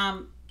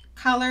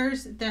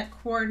colors that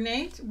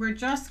coordinate. We're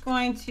just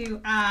going to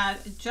add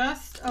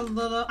just a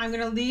little, I'm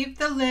going to leave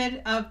the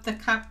lid of the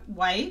cup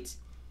white.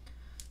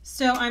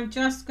 So I'm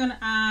just going to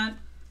add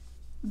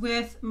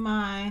with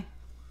my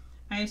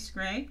ice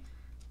gray,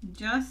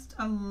 just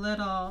a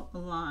little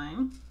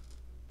lime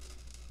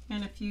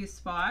in a few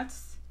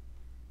spots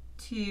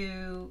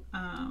to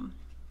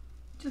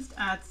just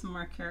add some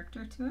more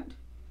character to it.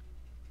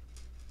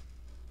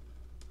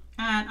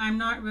 And I'm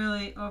not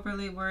really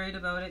overly worried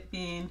about it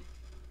being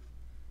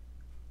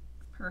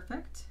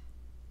perfect.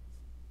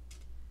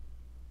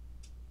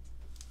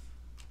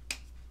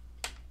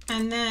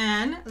 And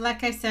then,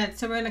 like I said,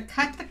 so we're going to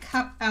cut the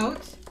cup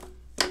out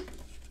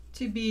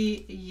to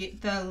be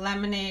the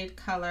lemonade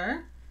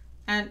color.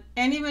 And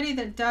anybody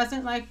that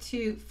doesn't like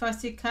to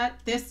fussy cut,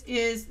 this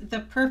is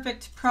the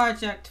perfect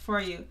project for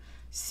you.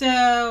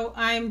 So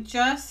I'm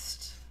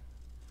just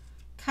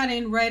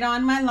cutting right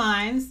on my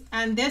lines,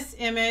 and this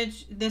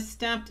image, this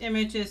stamped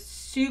image, is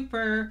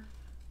super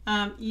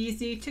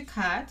easy to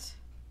cut.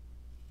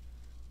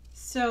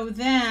 So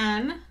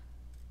then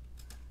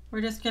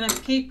we're just going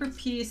to paper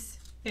piece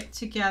it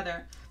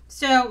together.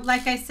 So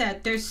like I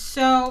said, there's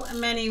so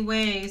many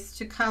ways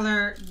to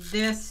color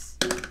this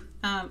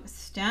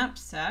stamp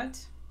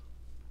set.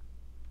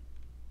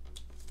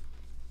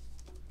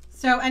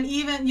 So, and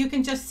even you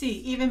can just see,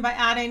 even by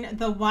adding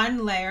the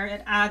one layer,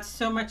 it adds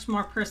so much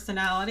more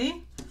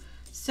personality.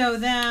 So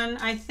then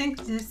I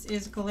think this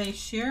is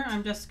Glacier.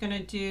 I'm just going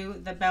to do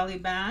the belly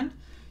band.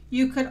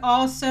 You could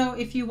also,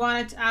 if you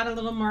wanted to add a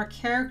little more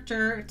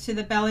character to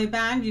the belly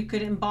band, you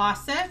could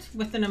emboss it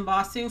with an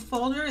embossing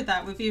folder.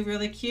 That would be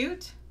really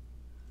cute.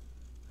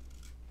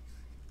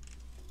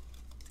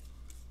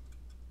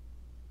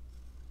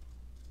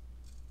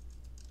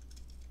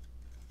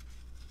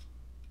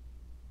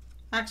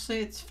 Actually,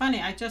 it's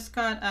funny. I just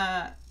got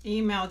an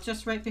email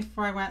just right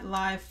before I went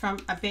live from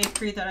a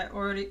bakery that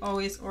I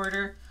always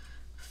order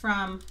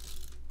from.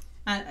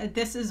 And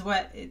this is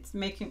what it's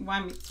making,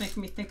 why it's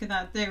making me think of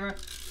that.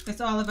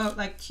 It's all about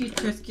like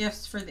teachers'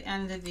 gifts for the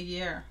end of the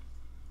year.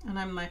 And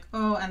I'm like,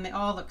 oh, and they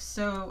all look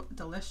so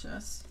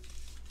delicious.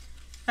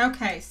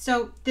 Okay,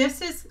 so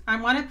this is, I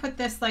want to put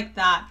this like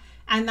that.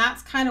 And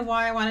that's kind of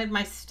why I wanted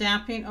my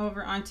stamping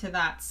over onto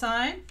that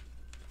side.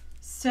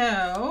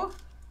 So,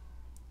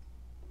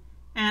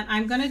 and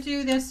I'm going to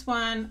do this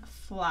one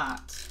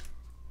flat.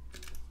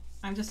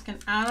 I'm just going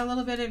to add a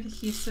little bit of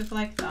adhesive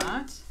like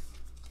that.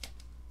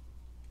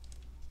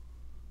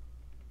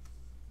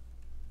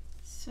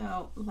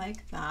 So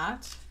like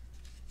that.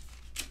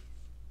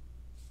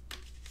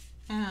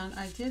 And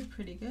I did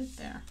pretty good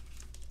there.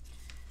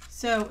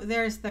 So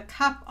there's the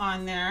cup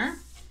on there.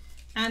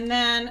 And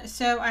then,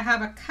 so I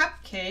have a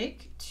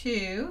cupcake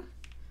too.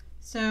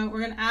 So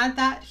we're going to add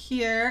that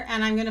here,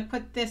 and I'm going to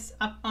put this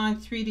up on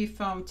 3D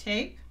foam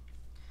tape.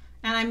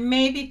 And I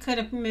maybe could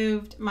have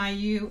moved my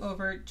U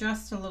over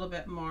just a little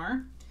bit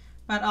more,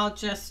 but I'll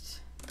just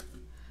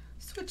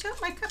switch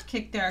out my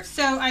cupcake there.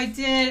 So I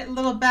did a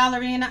little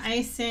ballerina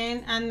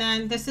icing, and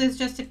then this is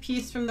just a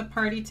piece from the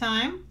party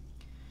time.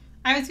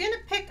 I was going to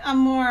pick a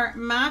more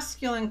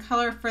masculine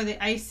color for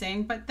the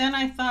icing, but then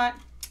I thought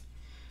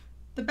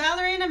the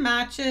ballerina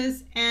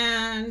matches,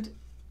 and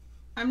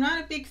I'm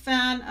not a big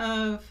fan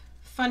of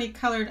funny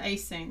colored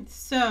icing.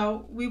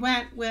 So we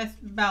went with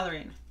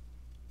ballerina.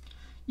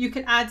 You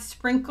could add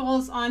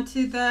sprinkles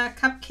onto the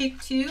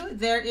cupcake too.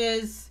 There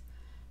is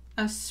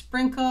a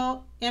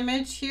sprinkle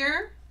image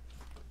here.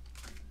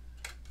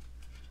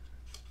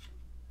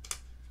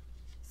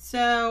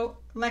 So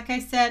like I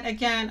said,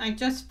 again, I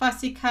just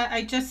fussy cut,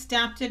 I just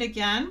stamped it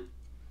again,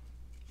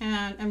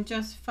 and I'm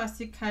just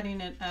fussy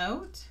cutting it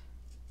out.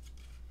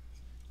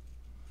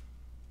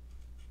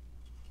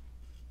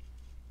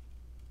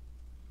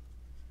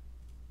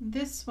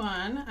 This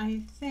one,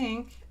 I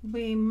think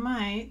we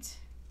might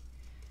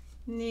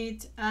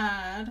need to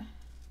add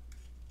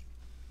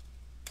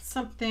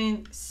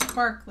something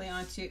sparkly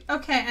onto.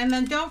 Okay, and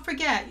then don't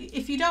forget,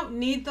 if you don't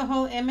need the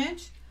whole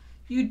image,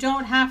 you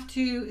don't have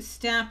to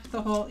stamp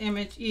the whole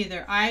image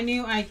either. I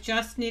knew I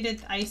just needed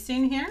the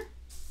icing here,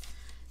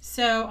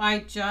 so I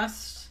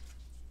just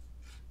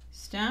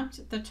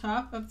stamped the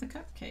top of the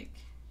cupcake.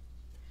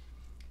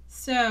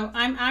 So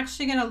I'm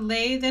actually going to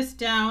lay this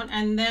down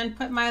and then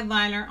put my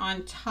liner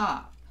on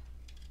top.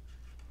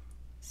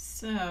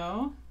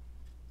 So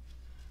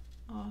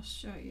I'll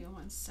show you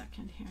 1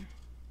 second here.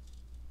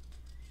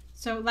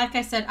 So like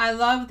I said, I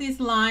love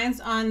these lines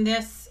on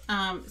this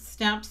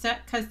stamp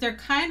set because they're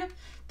kind of,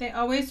 they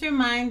always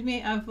remind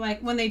me of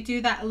like when they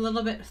do that a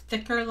little bit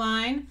thicker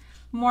line,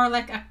 more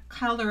like a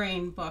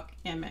coloring book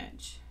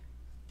image.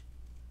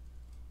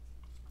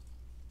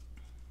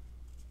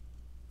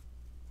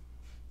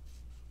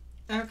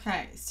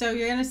 Okay, so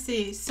you're gonna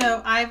see,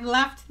 so I've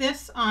left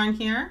this on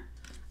here.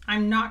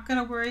 I'm not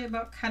gonna worry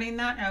about cutting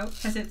that out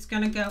because it's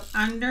gonna go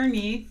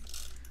underneath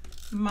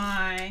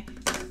my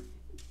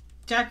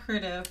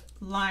decorative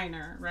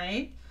liner,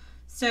 right?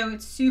 So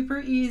it's super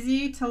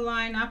easy to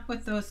line up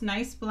with those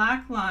nice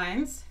black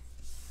lines,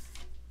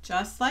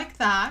 just like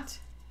that.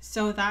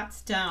 So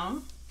that's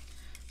down.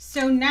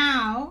 So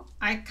now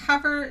I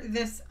cover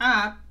this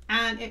up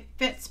and it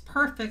fits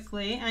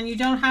perfectly, and you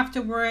don't have to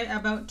worry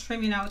about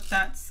trimming out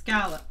that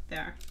scallop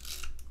there.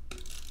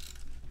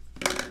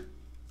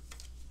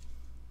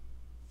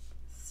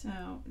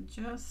 So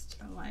just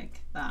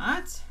like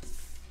that.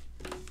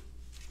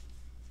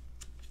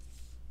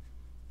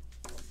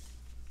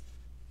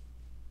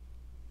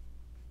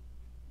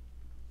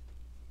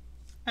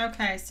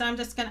 Okay, so I'm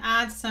just going to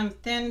add some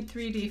thin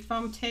 3D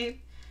foam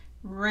tape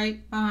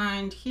right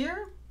behind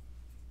here.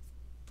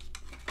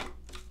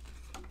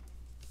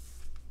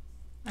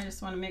 I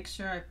just want to make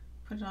sure I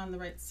put it on the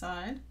right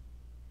side.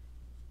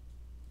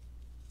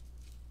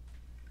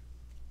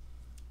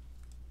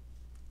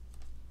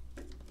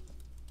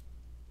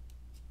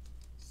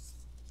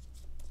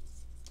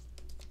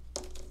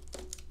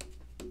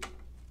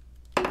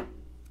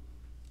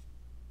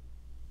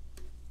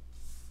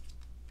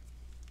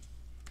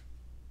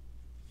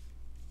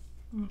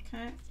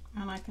 Okay,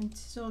 and I can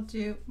still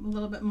do a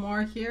little bit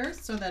more here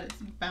so that it's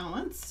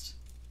balanced.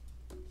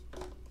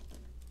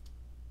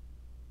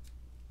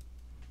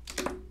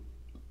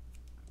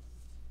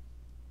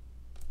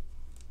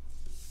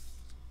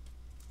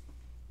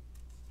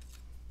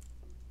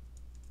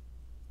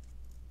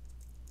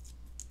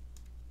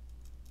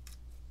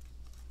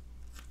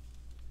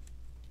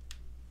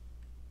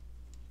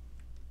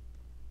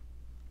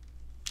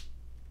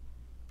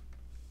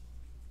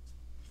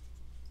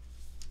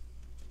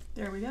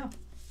 There we go.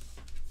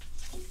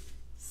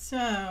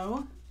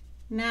 So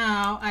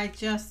now I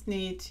just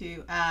need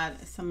to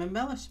add some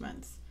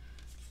embellishments.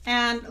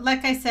 And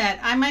like I said,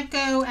 I might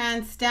go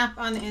and stamp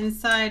on the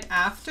inside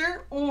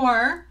after,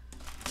 or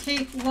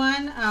take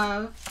one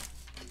of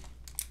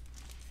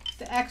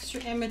the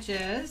extra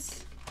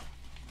images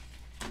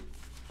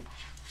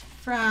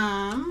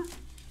from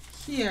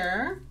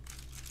here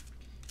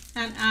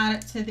and add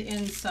it to the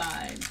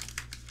inside.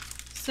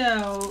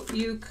 So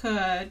you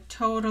could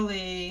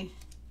totally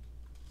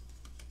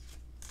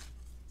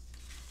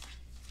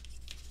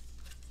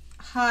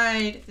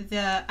hide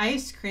the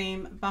ice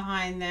cream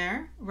behind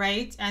there,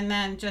 right? And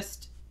then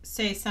just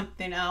say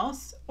something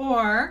else.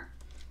 Or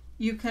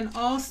you can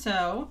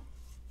also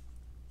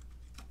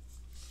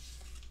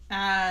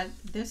add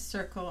this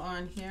circle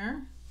on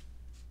here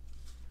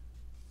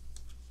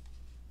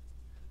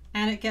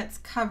and it gets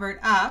covered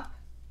up.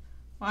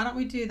 Why don't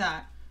we do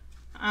that?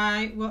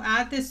 I will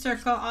add this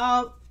circle.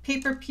 I'll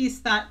paper piece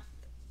that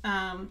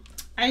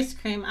ice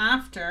cream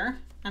after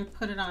and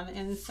put it on the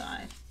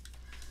inside.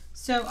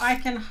 So I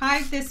can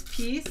hide this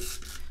piece.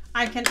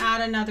 I can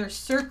add another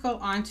circle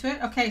onto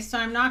it. Okay, so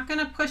I'm not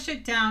going to push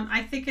it down.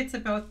 I think it's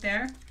about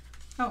there.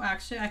 Oh,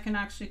 actually, I can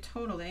actually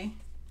totally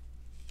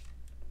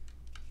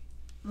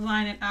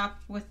line it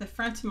up with the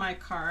front of my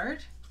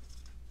card,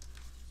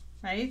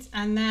 right?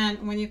 And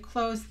then when you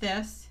close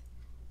this,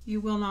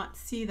 you will not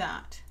see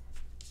that.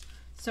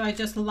 So I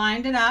just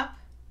lined it up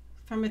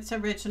from its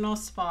original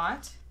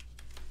spot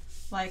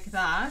like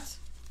that.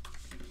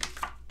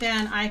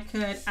 Then I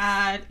could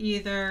add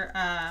either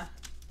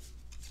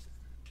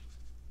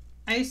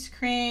ice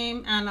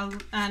cream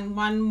and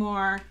one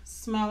more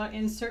smaller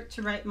insert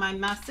to write my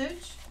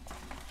message.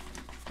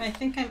 I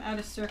think I'm out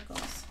of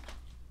circles.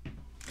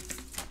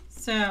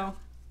 So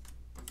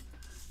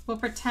we'll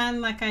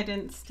pretend like I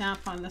didn't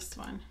stamp on this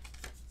one.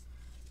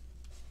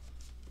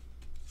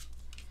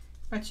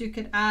 But you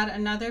could add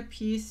another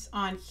piece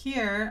on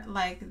here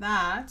like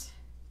that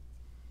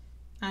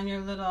and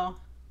your little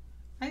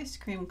ice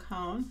cream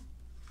cone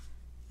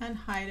and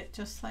hide it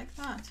just like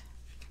that.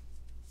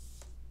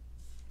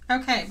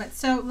 Okay, but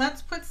so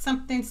let's put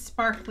something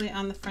sparkly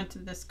on the front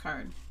of this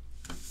card.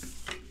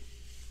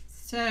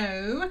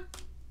 So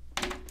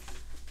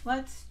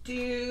let's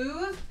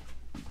do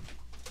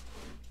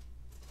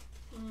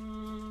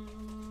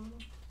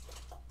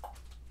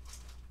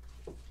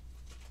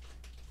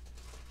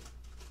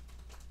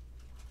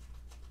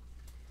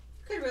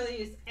could really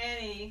use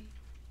anything.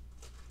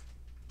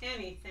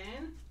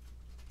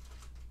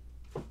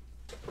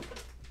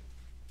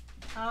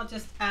 I'll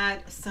just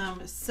add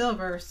some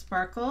silver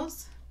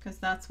sparkles because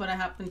that's what I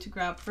happen to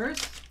grab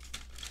first.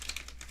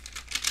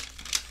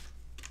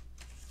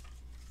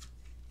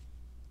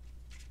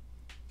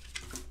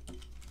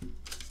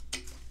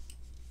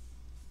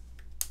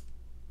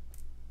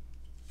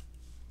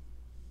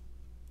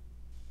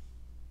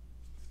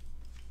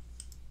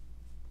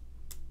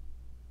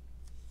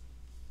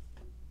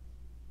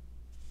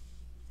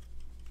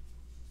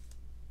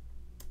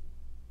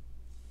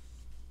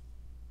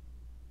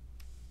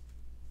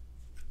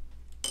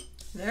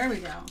 There we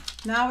go.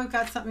 Now we've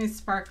got something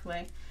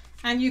sparkly.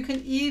 And you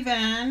can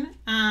even,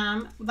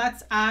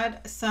 let's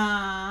add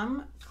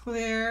some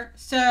clear.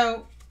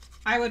 So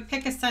I would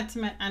pick a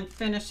sentiment and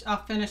I'll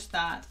finish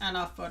that and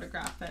I'll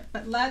photograph it.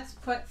 But let's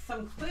put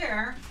some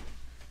clear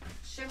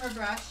shimmer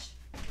brush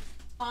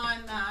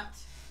on that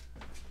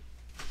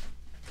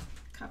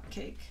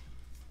cupcake,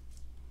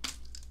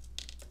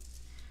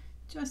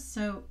 just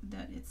so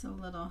that it's a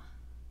little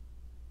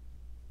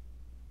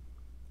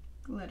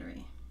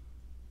glittery.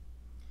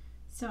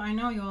 So I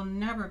know you'll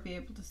never be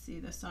able to see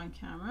this on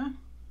camera,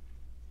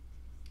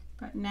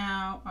 but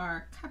now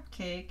our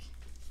cupcake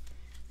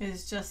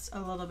is just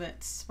a little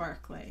bit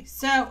sparkly.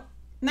 So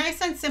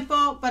nice and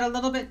simple, but a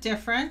little bit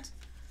different.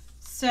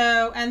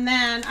 So, and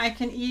then I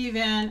can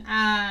even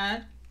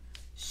add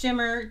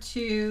shimmer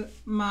to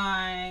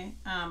my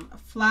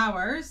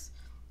flowers.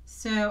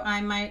 So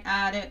I might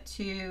add it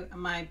to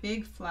my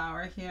big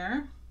flower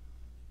here,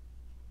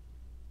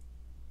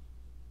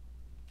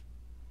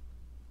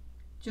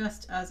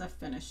 just as a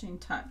finishing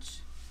touch.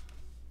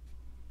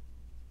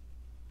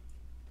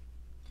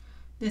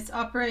 This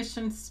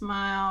Operation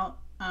Smile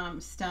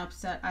stamp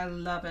set, I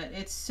love it.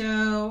 It's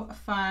so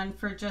fun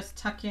for just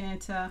tucking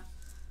into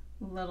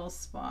little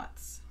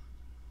spots.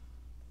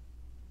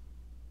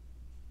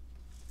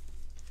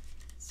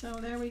 So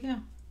there we go.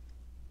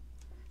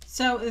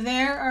 So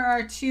there are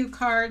our 2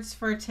 cards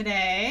for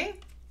today,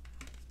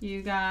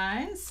 you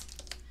guys.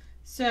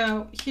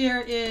 So here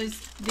is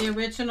the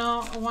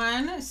original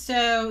one.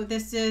 So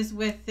this is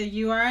with the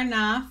You Are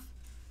Enough,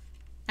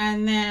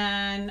 and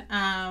then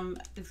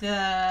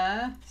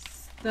the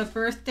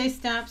birthday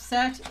stamp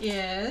set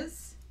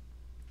is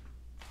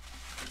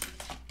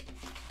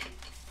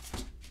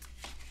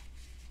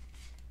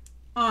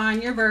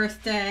on your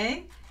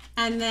birthday.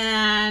 And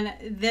then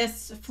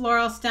this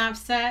floral stamp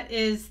set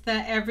is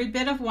the Every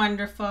Bit of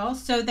Wonderful.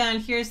 So then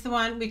here's the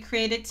one we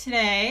created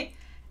today.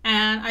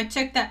 And I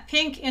took that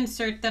pink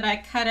insert that I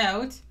cut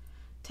out,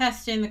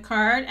 testing the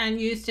card, and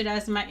used it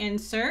as my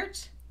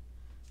insert,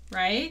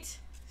 right?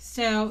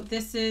 So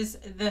this is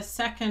the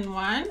second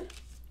one.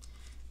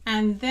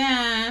 And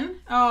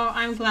then, oh,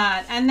 I'm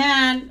glad. And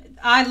then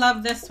I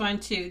love this one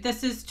too.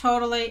 This is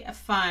totally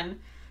fun.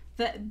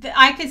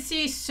 I could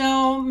see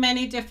so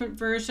many different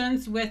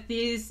versions with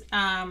these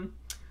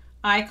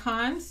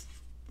icons.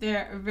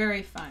 They're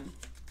very fun.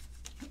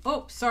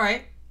 Oh,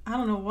 sorry. I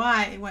don't know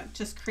why it went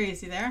just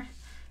crazy there.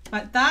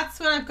 But that's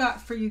what I've got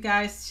for you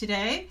guys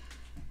today.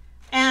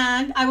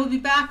 And I will be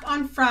back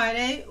on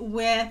Friday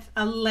with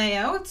a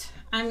layout.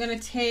 I'm going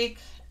to take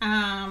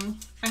a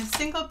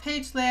single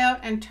page layout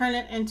and turn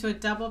it into a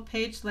double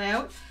page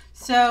layout.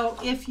 So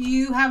if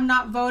you have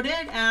not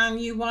voted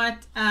and you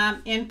want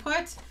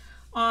input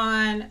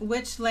on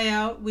which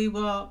layout we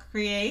will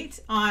create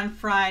on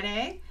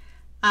Friday,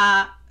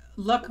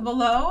 look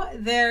below.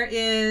 There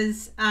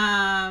is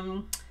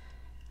a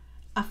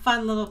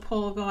fun little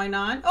poll going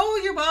on. Oh,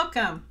 you're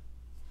welcome.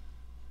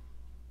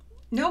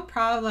 No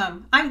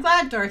problem. I'm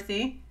glad,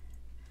 Dorothy.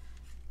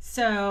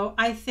 So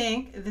I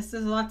think this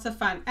is lots of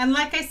fun. And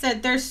like I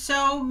said, there's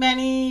so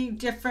many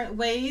different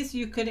ways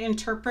you could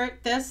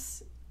interpret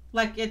this.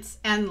 Like, it's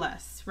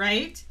endless,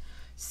 right?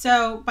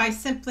 So by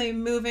simply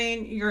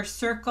moving your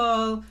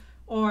circle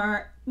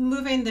or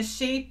moving the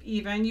shape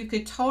even, you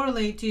could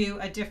totally do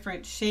a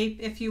different shape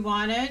if you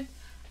wanted.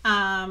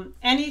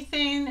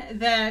 Anything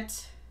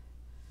that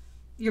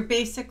you're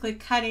basically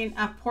cutting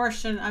a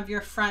portion of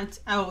your front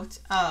out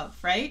of,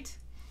 right?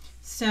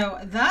 So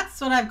that's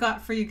what I've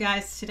got for you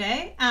guys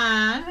today,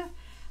 and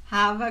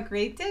have a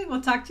great day. We'll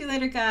talk to you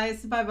later,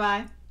 guys.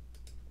 Bye-bye.